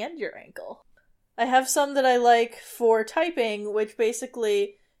wrists and your ankle. I have some that I like for typing, which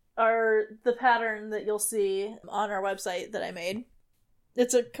basically are the pattern that you'll see on our website that I made.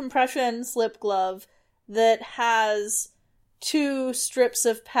 It's a compression slip glove that has two strips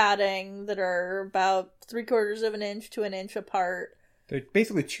of padding that are about 3/4 of an inch to an inch apart. They're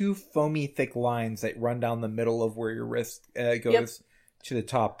basically two foamy thick lines that run down the middle of where your wrist goes to the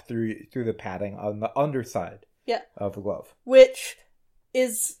top through the padding on the underside of the glove. Which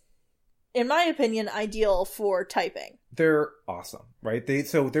is, in my opinion, ideal for typing. They're awesome, right?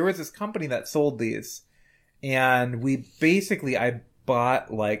 So there was this company that sold these, and I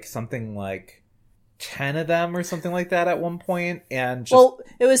bought like something like 10 of them or something like that at one point, and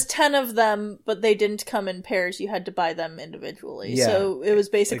it was 10 of them, but they didn't come in pairs. You had to buy them individually. Yeah, so it was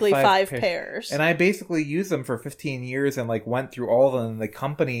basically like five pairs. And I basically used them for 15 years and like went through all of them. The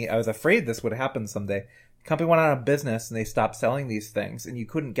company, I was afraid this would happen someday. The company went out of business and they stopped selling these things, and you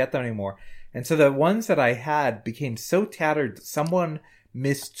couldn't get them anymore. And so the ones that I had became so tattered that someone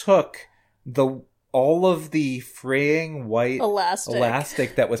mistook all of the fraying white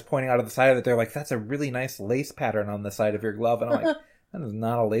elastic that was pointing out of the side of it. They're like, that's a really nice lace pattern on the side of your glove. And I'm like, that is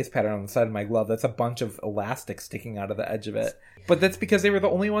not a lace pattern on the side of my glove. That's a bunch of elastic sticking out of the edge of it. But that's because they were the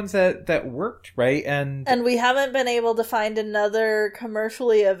only ones that worked, right? And we haven't been able to find another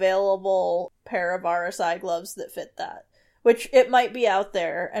commercially available pair of RSI gloves that fit that. Which it might be out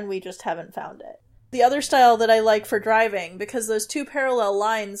there, and we just haven't found it. The other style that I like for driving, because those two parallel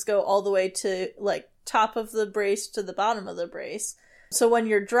lines go all the way to, like, top of the brace to the bottom of the brace. So when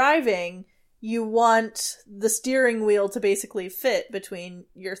you're driving, you want the steering wheel to basically fit between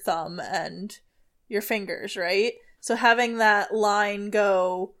your thumb and your fingers, right? So having that line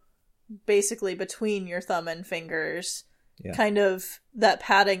go basically between your thumb and fingers, Yeah. kind of that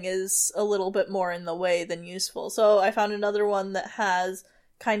padding is a little bit more in the way than useful. So I found another one that has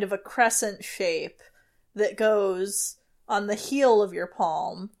kind of a crescent shape that goes on the heel of your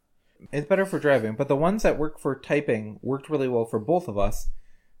palm. It's better for driving, but the ones that work for typing worked really well for both of us,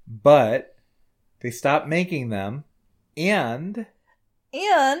 but they stopped making them, and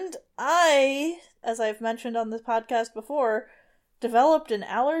I, as I've mentioned on this podcast before, developed an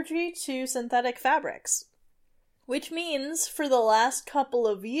allergy to synthetic fabrics. Which means for the last couple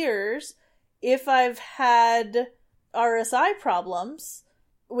of years, if I've had RSI problems,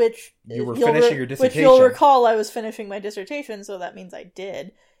 which you were finishing your dissertation. Which you'll recall I was finishing my dissertation, so that means I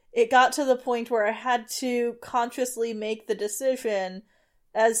did. It got to the point where I had to consciously make the decision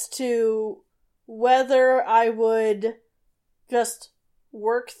as to whether I would just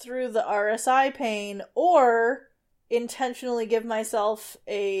work through the RSI pain or intentionally give myself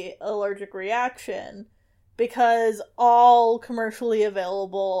a allergic reaction, because all commercially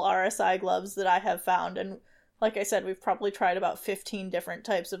available RSI gloves that I have found, and like I said, we've probably tried about 15 different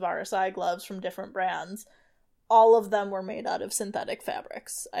types of RSI gloves from different brands, all of them were made out of synthetic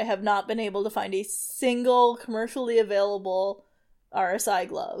fabrics. I have not been able to find a single commercially available RSI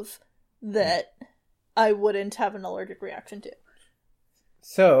glove that I wouldn't have an allergic reaction to.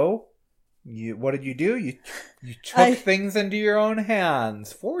 So, what did you do? You took things into your own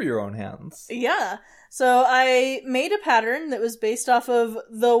hands, for your own hands. Yeah. So I made a pattern that was based off of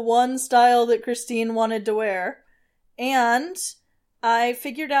the one style that Christine wanted to wear, and I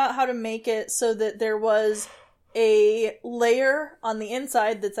figured out how to make it so that there was a layer on the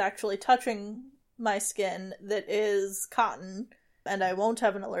inside that's actually touching my skin that is cotton, and I won't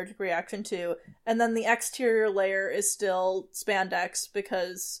have an allergic reaction to, and then the exterior layer is still spandex,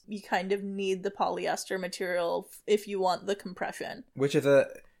 because you kind of need the polyester material if you want the compression. Which is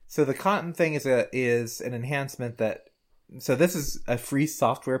so the cotton thing is an enhancement that, so this is a free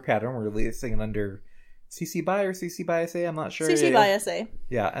software pattern. We're releasing it under CC BY or CC BY SA, I'm not sure. CC BY SA.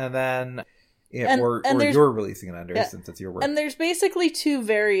 Yeah, and then or there's, you're releasing it under, since it's your work. And there's basically two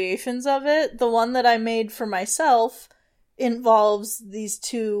variations of it. The one that I made for myself involves these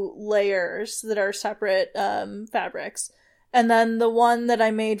two layers that are separate fabrics. And then the one that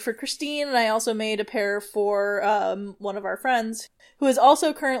I made for Christine, and I also made a pair for one of our friends, who is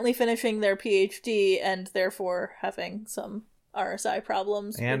also currently finishing their PhD and therefore having some RSI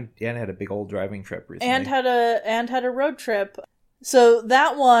problems. And had a big old driving trip recently. And had a road trip. So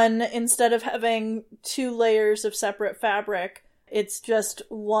that one, instead of having two layers of separate fabric, it's just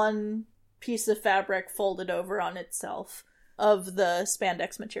one piece of fabric folded over on itself of the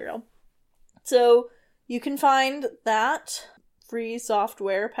spandex material. So you can find that free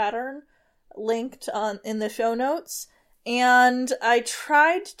software pattern linked in the show notes. And I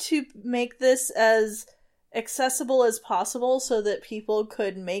tried to make this as accessible as possible so that people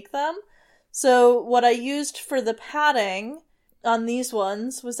could make them. So what I used for the padding on these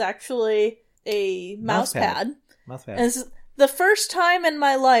ones was actually a mouse pad. And it's the first time in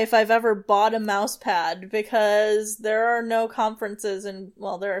my life I've ever bought a mouse pad, because there are no conferences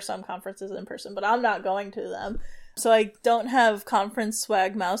there are some conferences in person, but I'm not going to them. So I don't have conference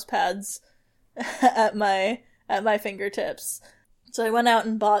swag mouse pads at my fingertips. So I went out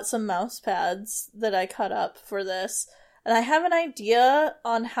and bought some mouse pads that I cut up for this. And I have an idea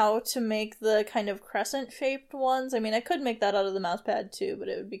on how to make the kind of crescent-shaped ones. I mean, I could make that out of the mouse pad too, but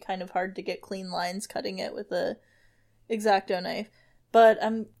it would be kind of hard to get clean lines cutting it with a X-Acto knife. But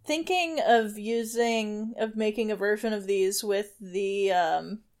I'm thinking of making a version of these with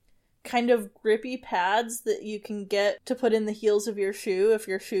the kind of grippy pads that you can get to put in the heels of your shoe if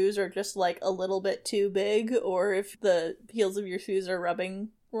your shoes are just like a little bit too big, or if the heels of your shoes are rubbing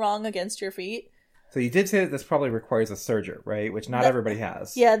wrong against your feet. So you did say that this probably requires a serger, right? Which not everybody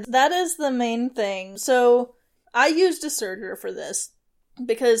has. Yeah, that is the main thing. So I used a serger for this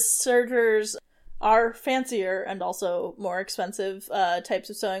because sergers are fancier and also more expensive types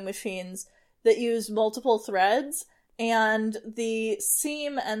of sewing machines that use multiple threads, and the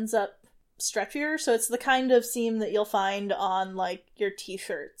seam ends up stretchier. So it's the kind of seam that you'll find on like your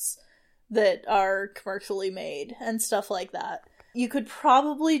t-shirts that are commercially made and stuff like that. You could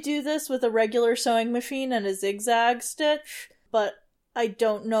probably do this with a regular sewing machine and a zigzag stitch, but I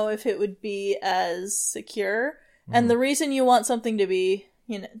don't know if it would be as secure. And the reason you want something to be,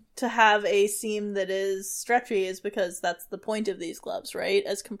 to have a seam that is stretchy is because that's the point of these gloves, right?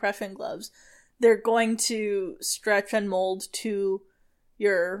 As compression gloves, they're going to stretch and mold to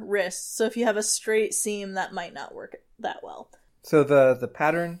your wrists. So if you have a straight seam, that might not work that well. So the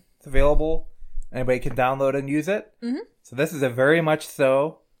pattern is available. Anybody can download and use it. Mm-hmm. So this is a very much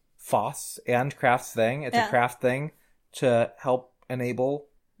so Foss and Craft's thing. It's Yeah. a Craft thing to help enable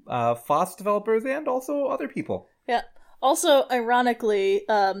Foss developers and also other people. Yeah. Also, ironically,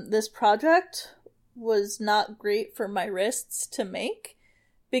 this project was not great for my wrists to make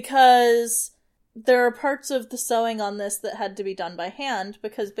because there are parts of the sewing on this that had to be done by hand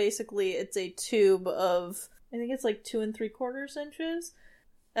because basically it's a tube of, I think it's like 2 3/4 inches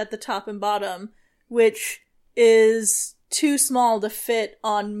at the top and bottom, which is too small to fit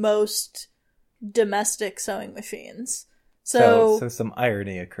on most domestic sewing machines. So some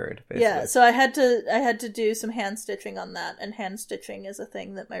irony occurred, basically. Yeah, so I had to do some hand stitching on that, and hand stitching is a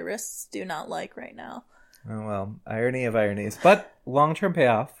thing that my wrists do not like right now. Oh, well, irony of ironies, but long-term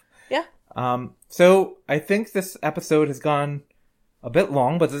payoff. Yeah. So I think this episode has gone a bit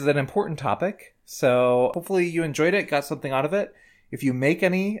long, but this is an important topic. So hopefully you enjoyed it, got something out of it. If you make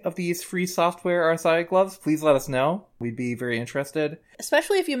any of these free software RSI gloves, please let us know. We'd be very interested.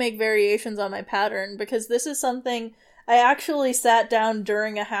 Especially if you make variations on my pattern, because this is something I actually sat down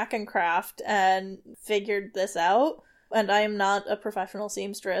during a hack and craft and figured this out. And I am not a professional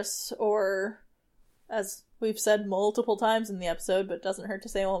seamstress or, as we've said multiple times in the episode, but it doesn't hurt to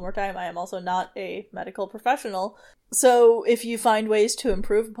say one more time, I am also not a medical professional. So if you find ways to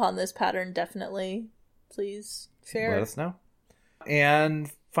improve upon this pattern, definitely please share. Let us know.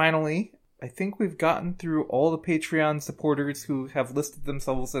 And finally, I think we've gotten through all the Patreon supporters who have listed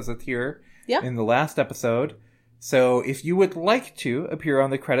themselves as a tier in the last episode. So if you would like to appear on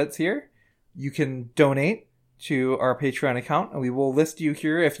the credits here, you can donate to our Patreon account, and we will list you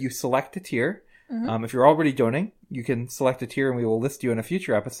here if you select a tier. Mm-hmm. If you're already donating, you can select a tier, and we will list you in a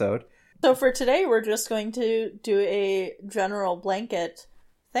future episode. So for today, we're just going to do a general blanket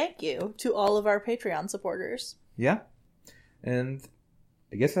thank you to all of our Patreon supporters. Yeah. And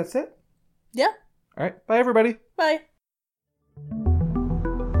I guess that's it. Yeah. All right. Bye, everybody. Bye.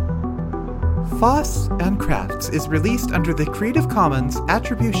 Foss and Crafts is released under the Creative Commons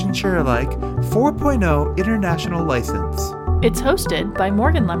Attribution Share-alike 4.0 International License. It's hosted by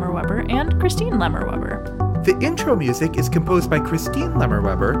Morgan Lemmerweber and Christine Lemmerweber. The intro music is composed by Christine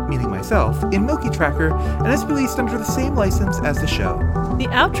Lemmerweber, meaning myself, in Milky Tracker, and is released under the same license as the show. The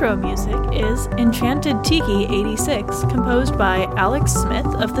outro music is Enchanted Tiki 86, composed by Alex Smith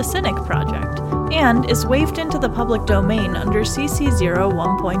of the Cynic Project, and is waived into the public domain under CC0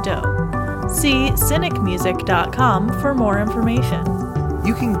 1.0. See cynicmusic.com for more information.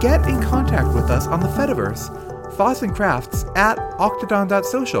 You can get in contact with us on the Fediverse, Foss and Crafts at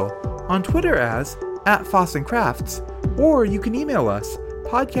octodon.social, on Twitter as @Foss and Crafts, or you can email us,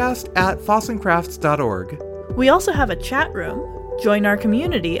 podcast@fossandcrafts.org. We also have a chat room. Join our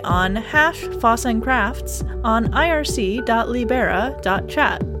community on #FossandCrafts on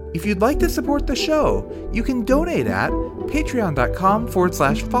irc.libera.chat. If you'd like to support the show, you can donate at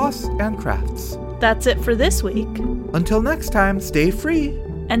patreon.com/fossandcrafts. That's it for this week. Until next time, stay free.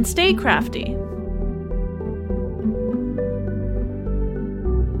 And stay crafty.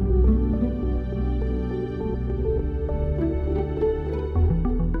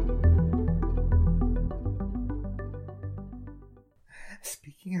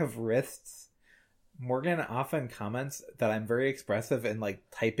 Speaking of wrists, Morgan often comments that I'm very expressive in like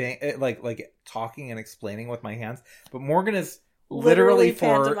typing, like talking and explaining with my hands. But Morgan is literally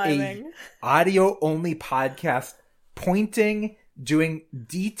for a audio only podcast, pointing, doing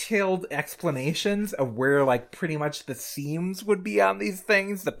detailed explanations of where like pretty much the seams would be on these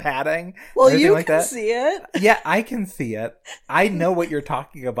things, the padding. Well, you like can that. see it. Yeah, I can see it. I know what you're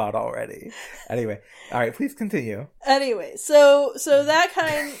talking about already. Anyway, all right, please continue. Anyway, so that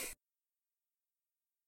kind